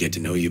starting to get to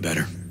know you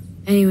better.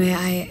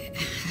 Anyway,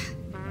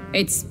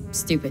 it's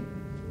stupid.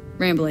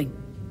 Rambling.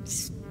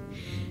 Just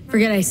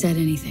forget I said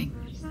anything.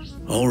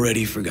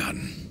 Already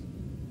forgotten.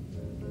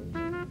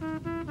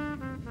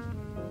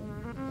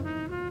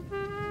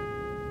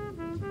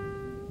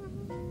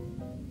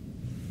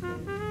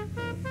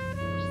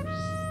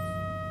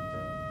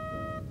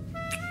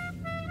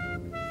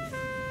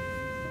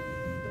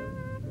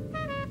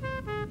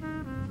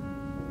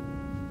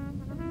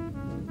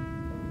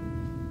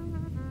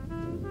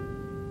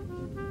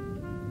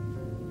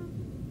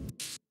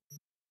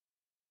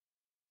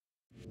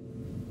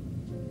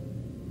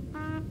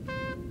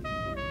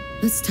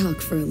 Let's talk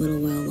for a little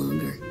while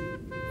longer,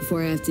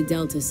 before I have to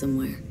Delta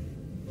somewhere.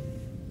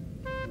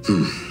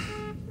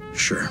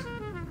 Sure.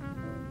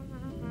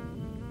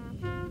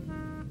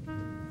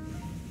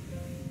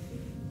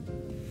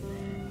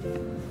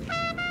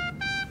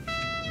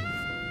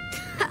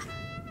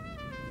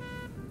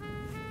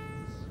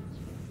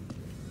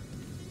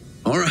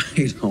 All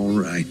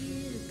right.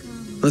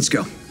 Let's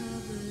go.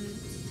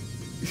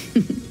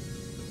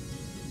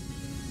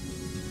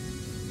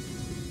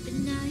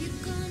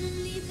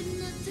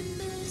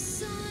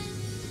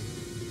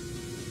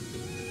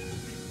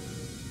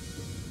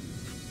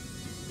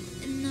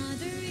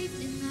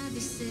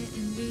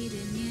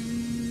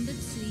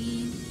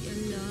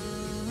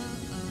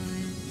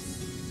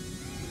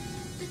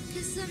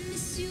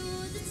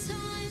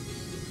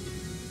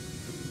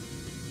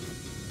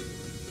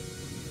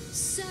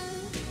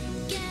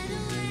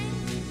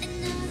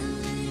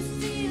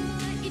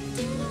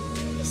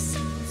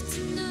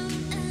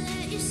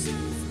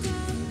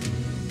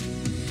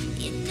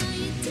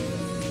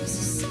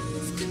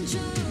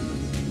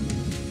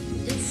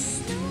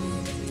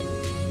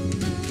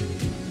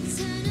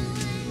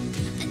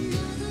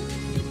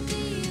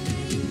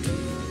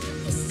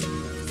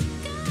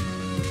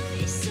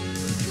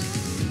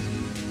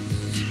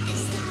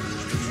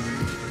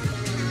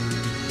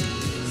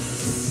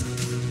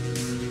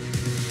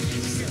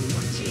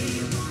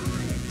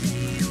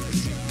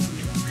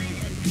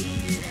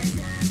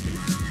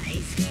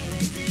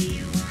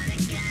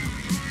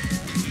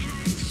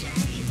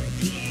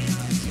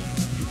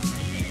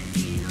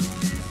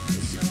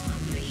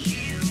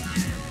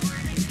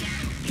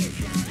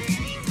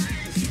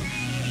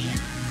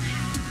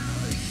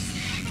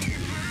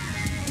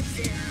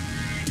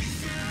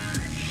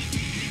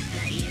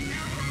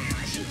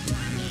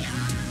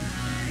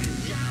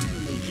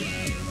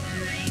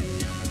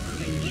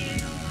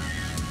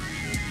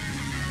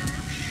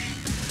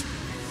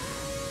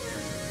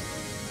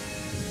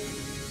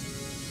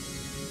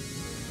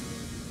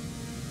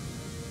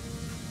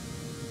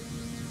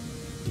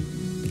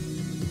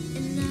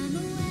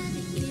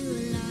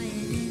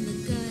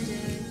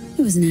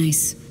 It was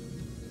nice.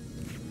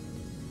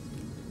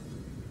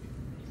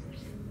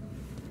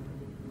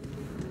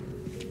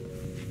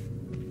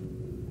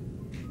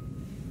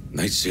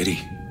 Nice city.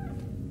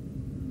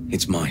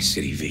 It's my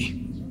city, V.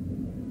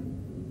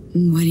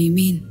 What do you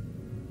mean?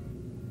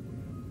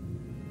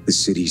 The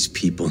city's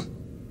people.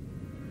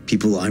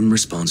 People I'm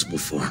responsible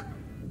for.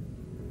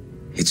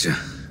 It's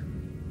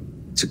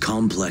a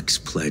complex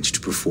pledge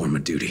to perform a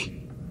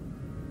duty.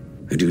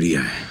 A duty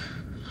I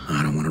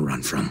don't want to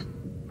run from.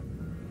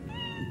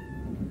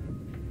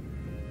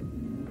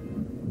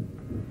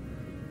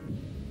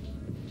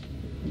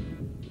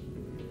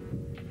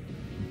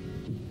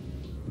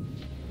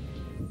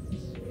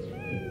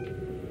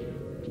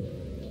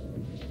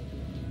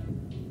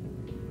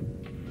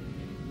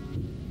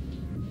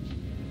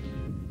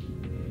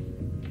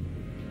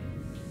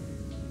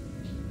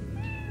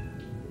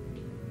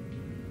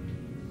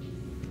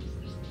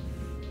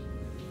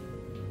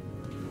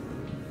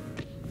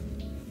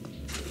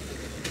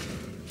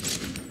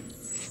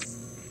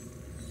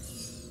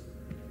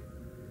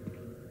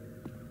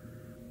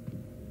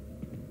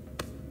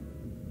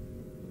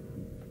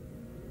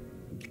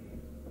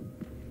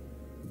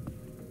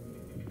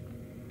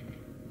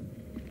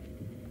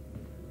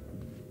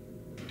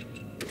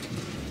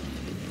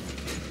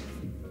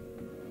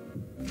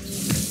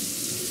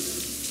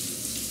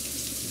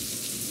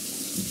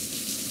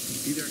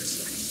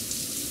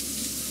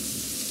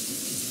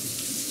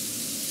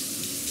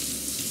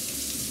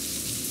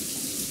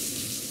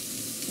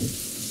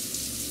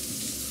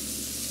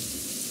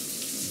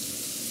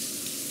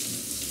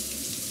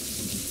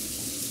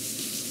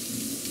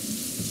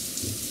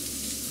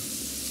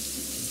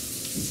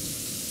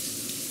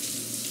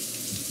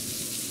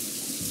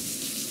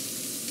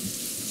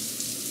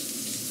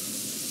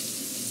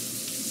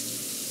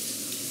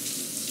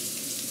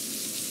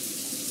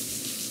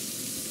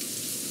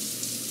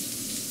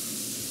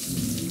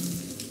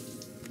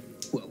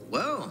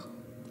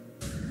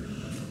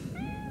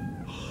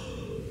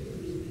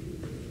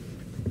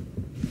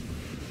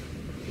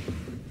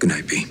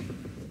 might be.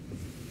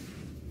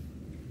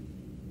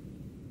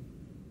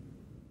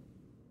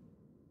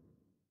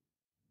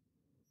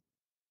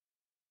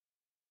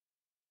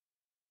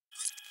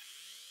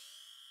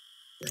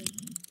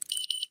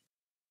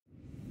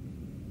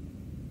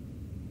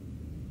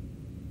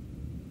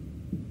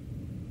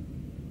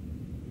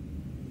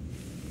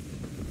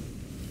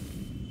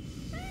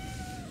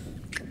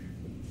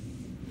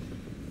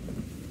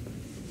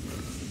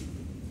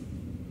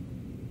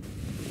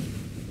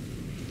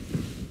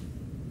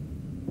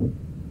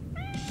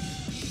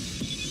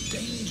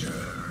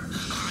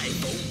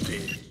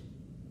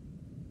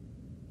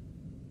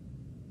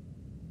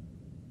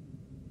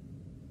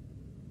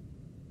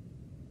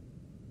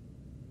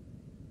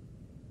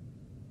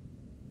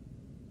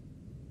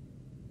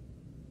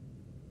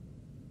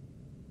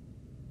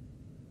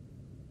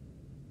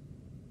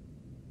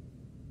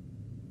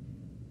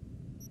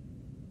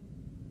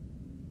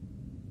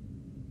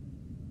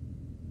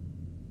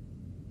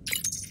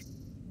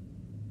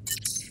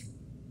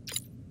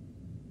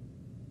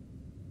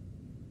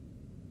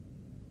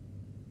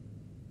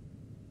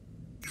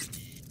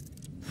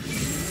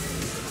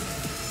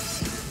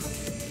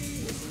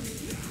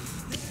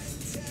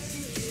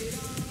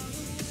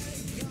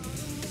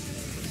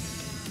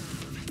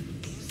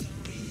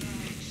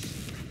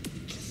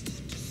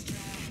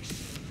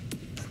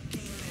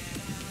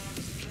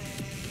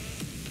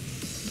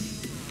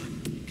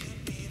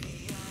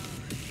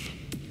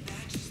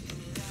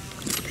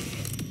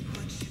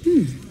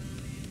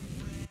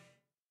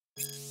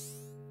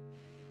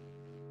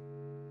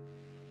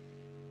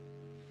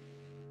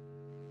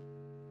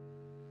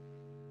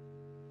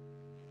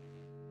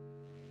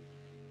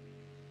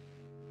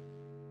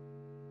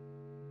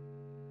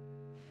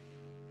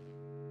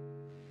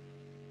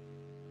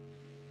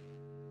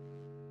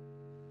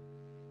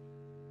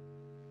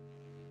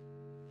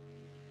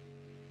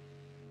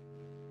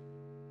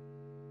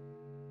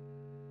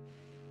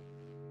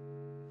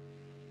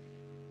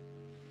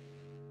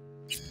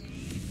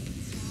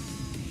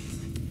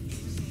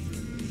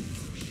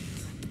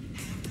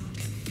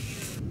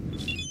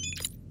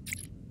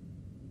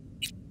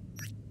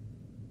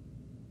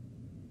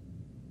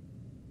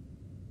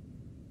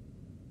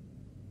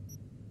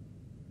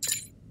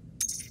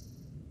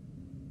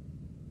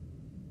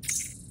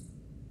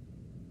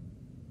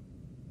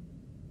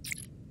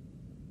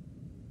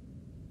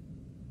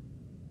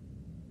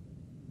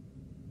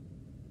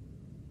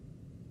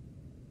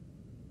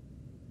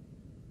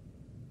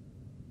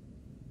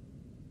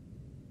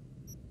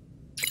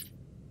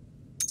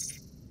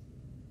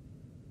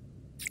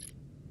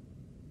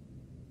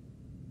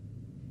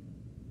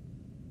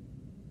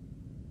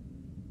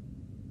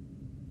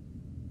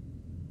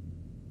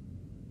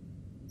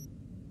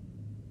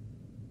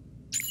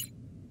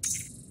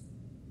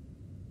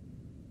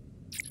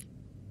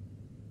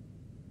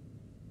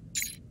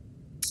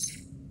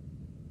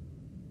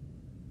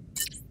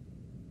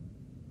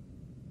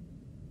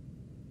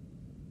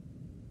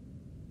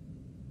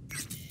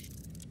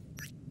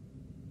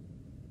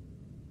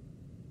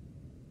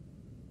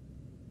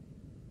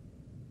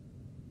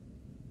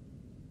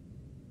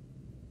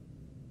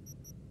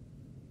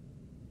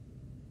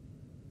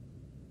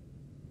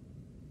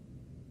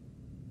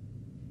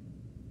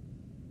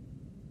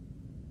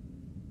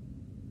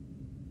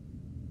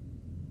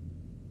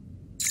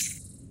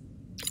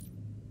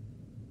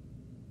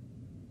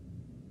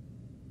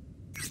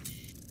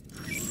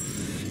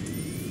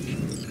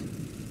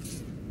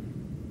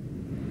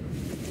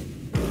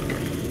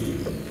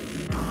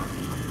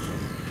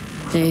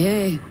 Hey,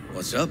 hey.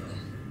 What's up?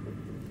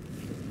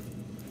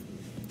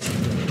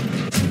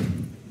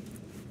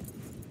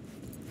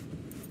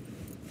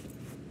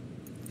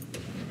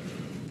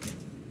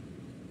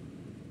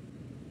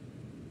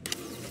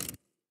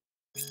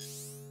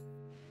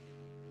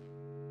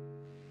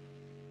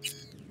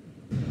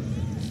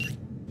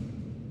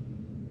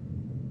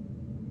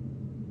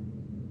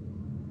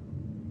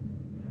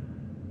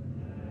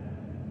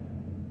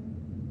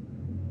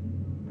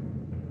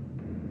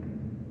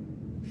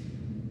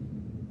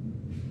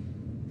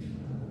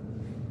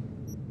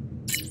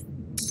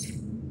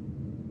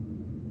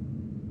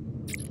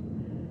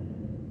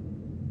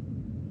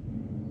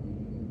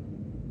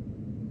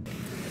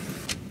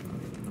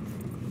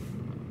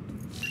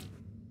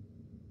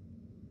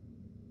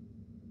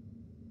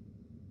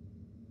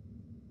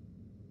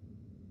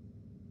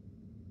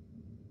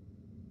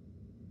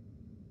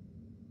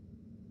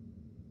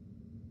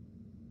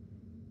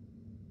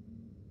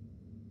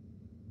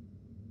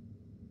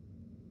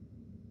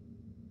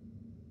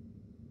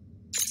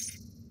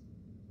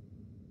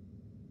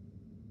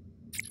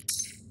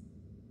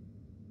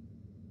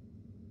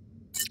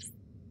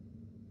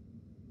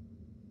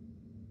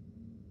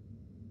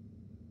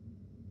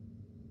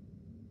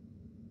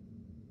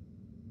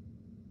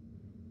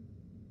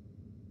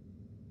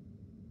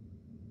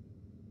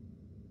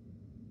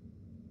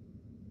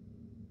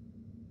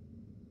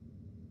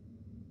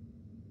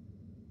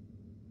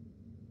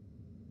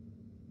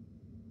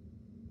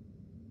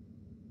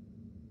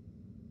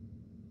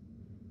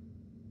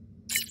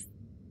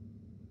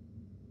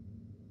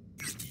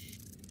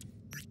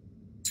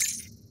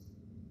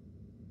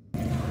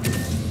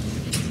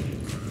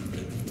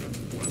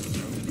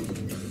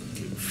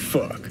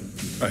 fuck.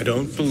 I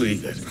don't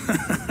believe it.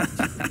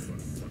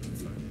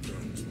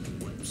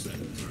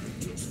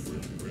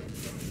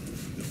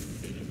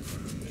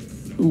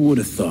 Who would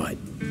have thought?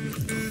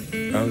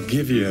 I'll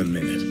give you a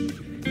minute.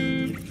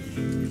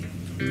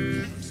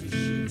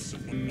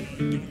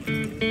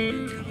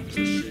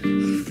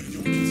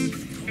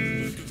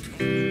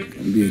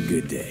 Gonna be a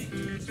good day.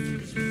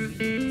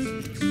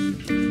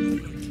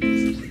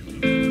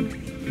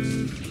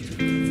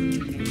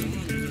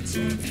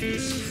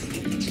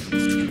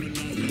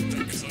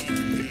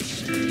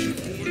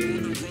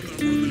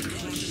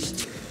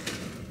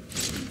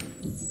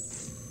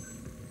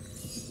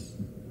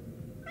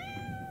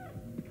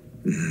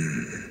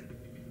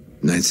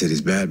 Night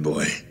City's bad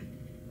boy.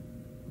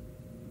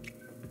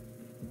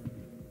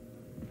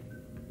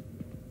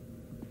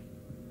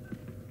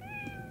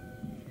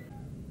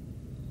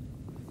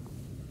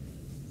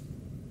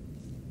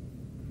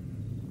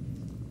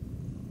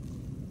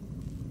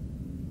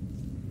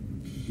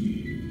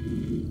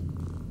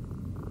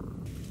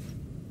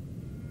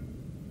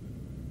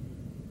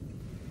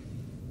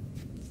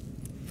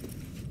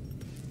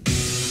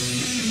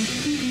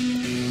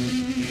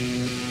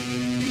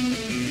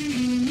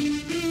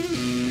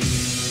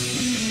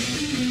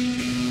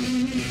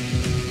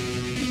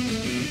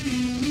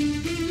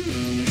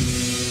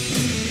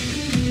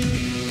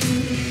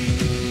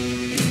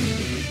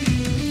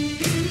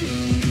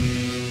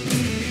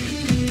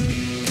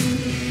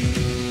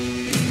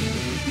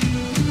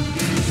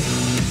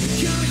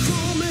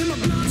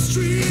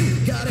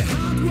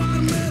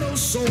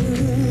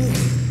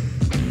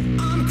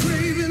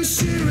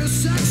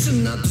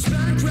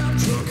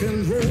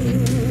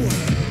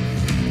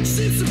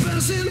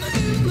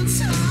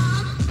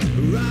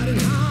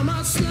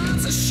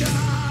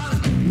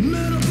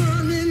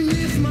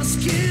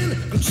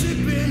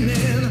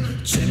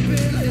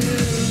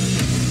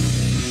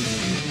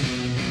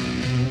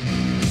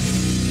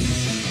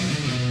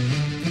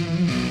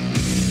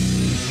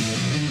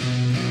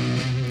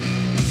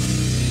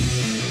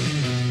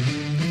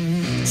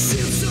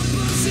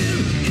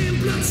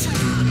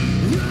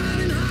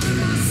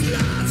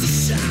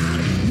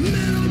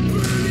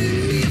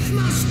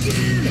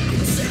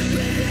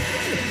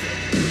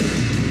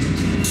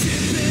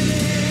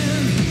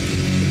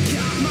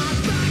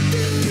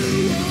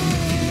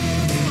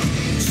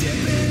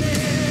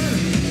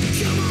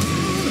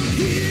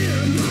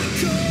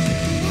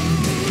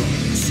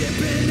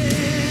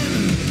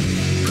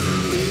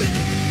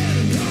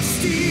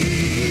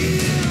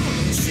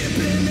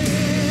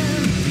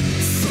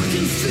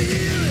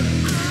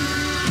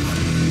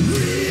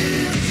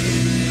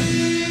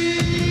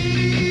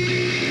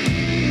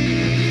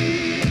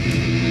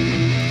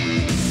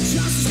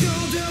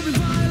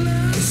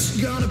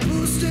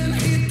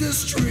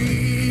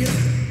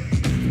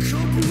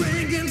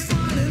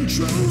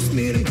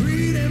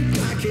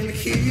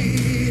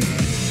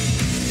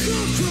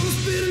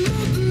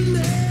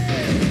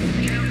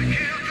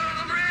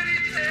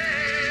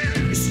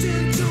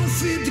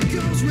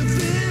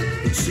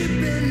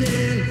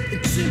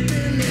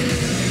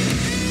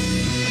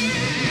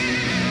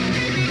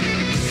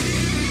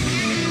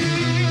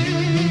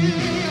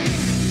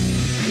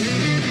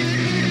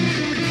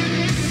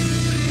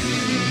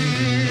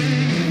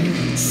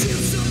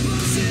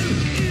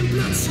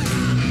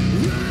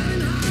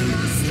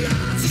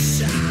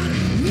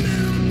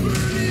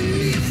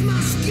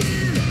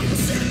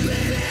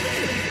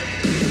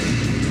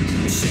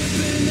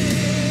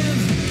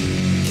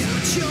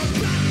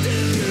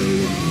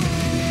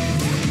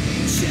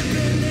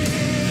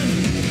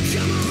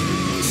 Come on!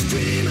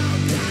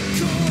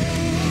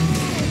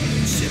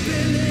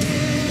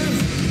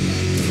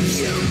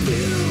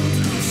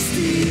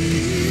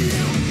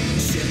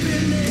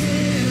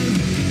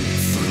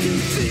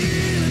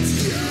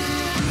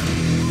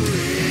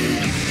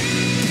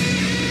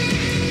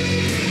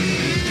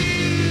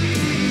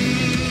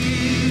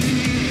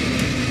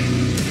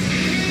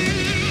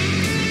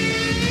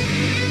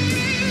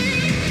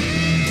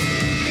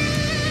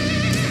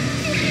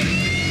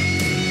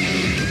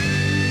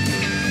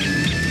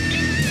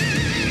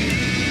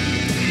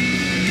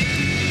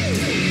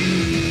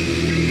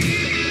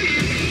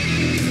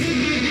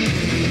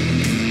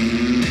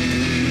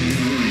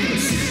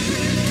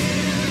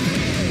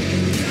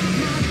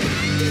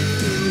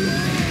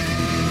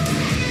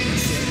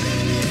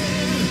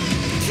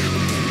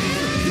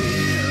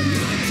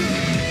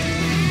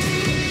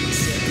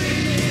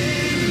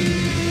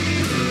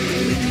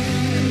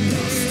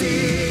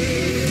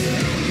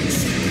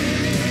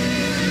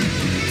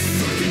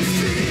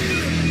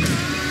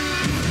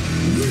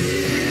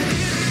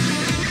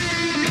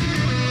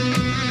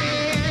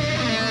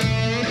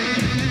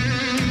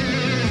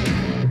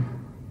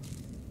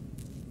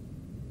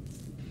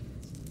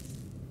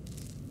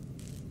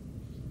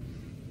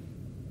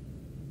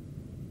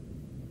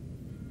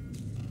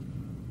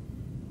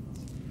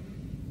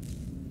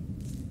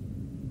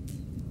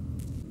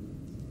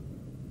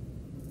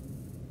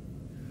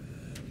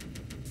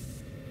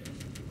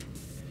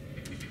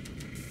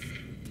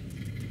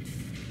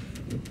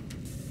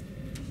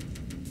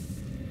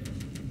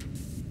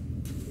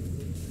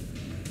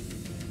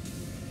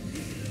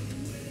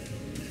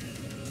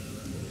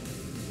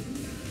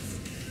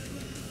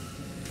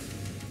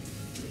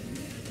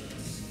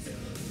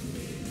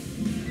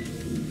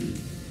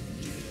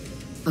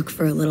 Fuck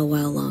for a little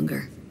while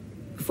longer.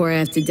 Before I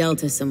have to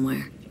Delta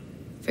somewhere.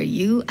 For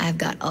you, I've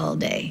got all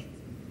day.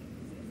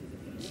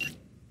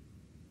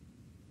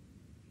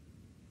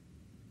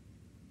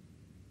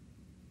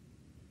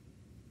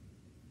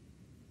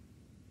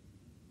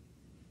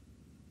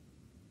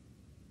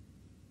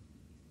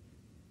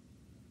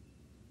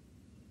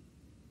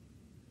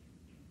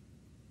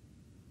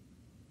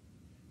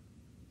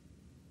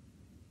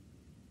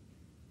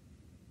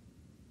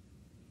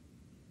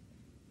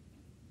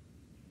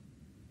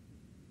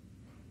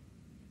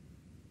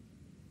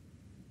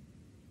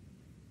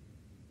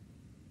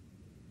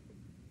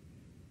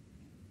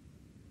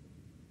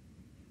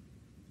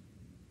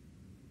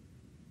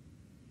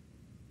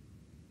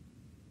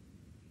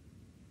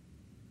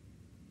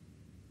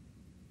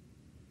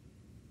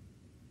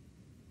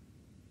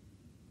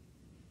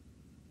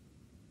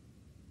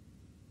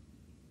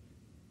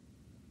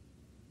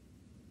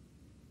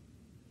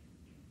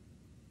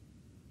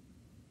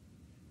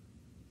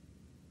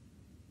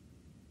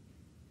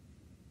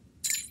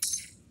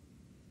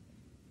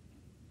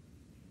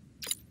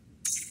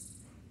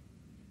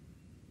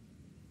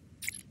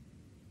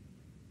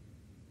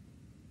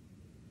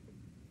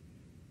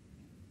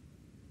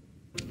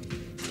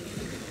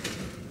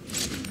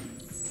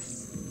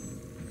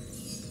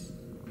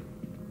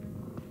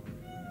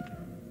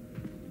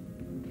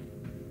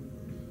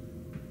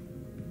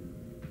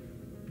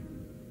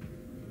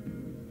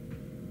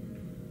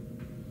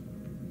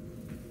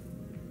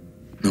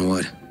 Know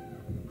what?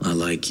 I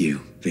like you,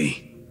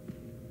 V.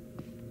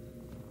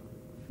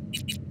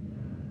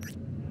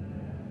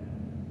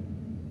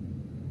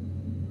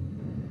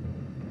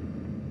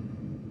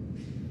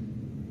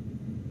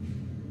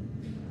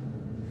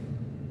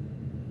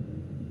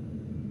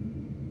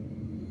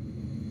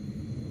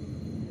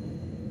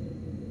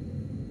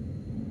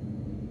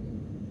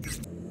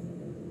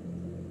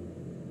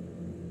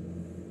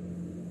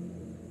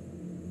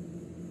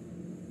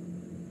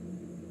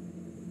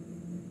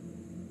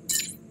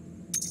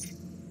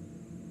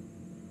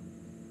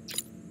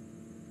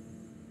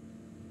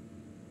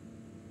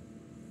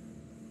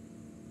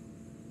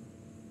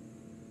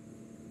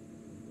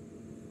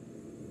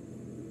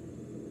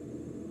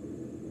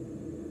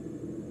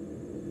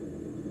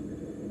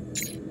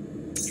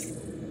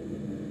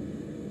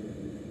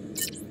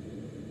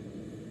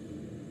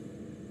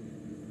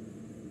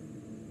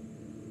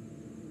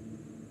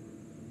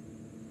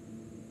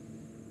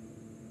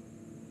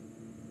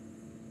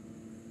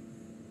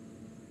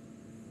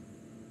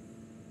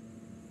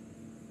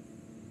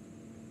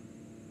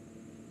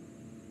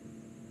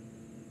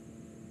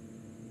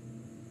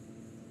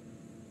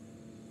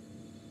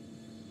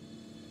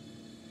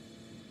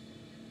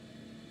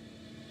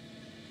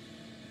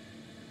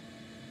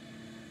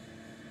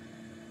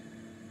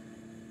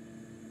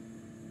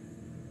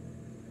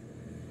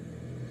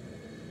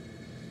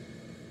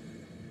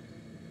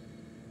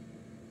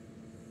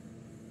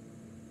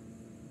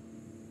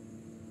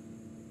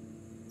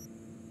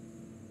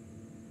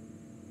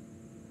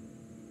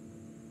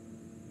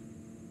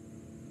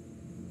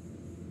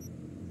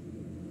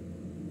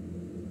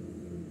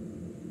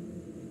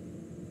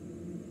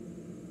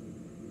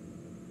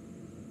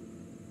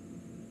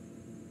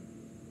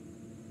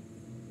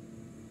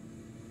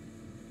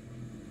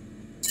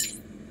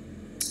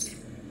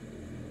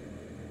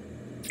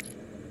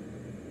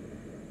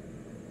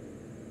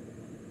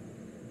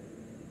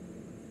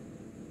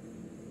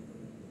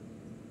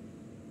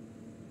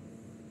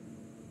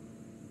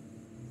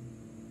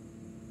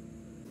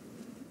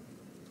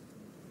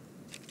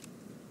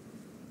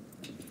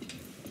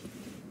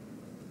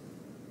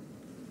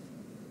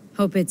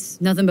 Hope it's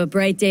nothing but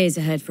bright days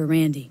ahead for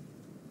Randy.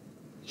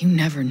 You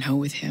never know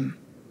with him.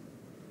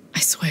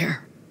 I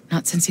swear,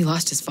 not since he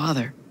lost his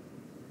father.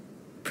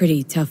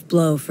 Pretty tough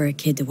blow for a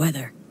kid to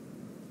weather.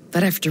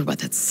 But after what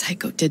that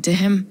psycho did to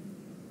him,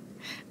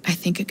 I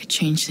think it could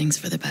change things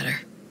for the better.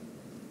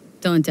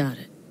 Don't doubt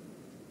it.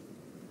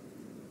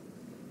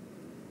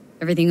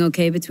 Everything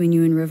okay between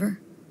you and River?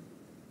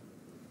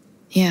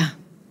 Yeah,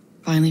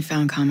 finally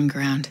found common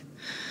ground.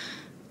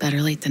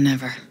 Better late than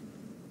never.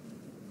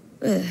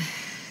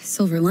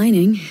 Silver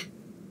lining,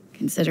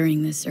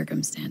 considering the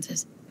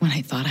circumstances. When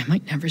I thought I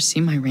might never see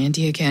my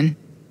Randy again.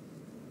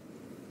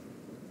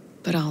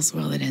 But all's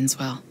well that ends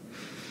well.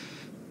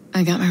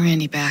 I got my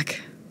Randy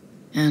back.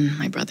 And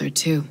my brother,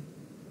 too.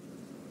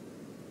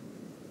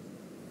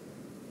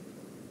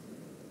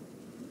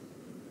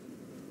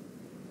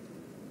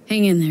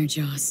 Hang in there,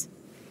 Joss.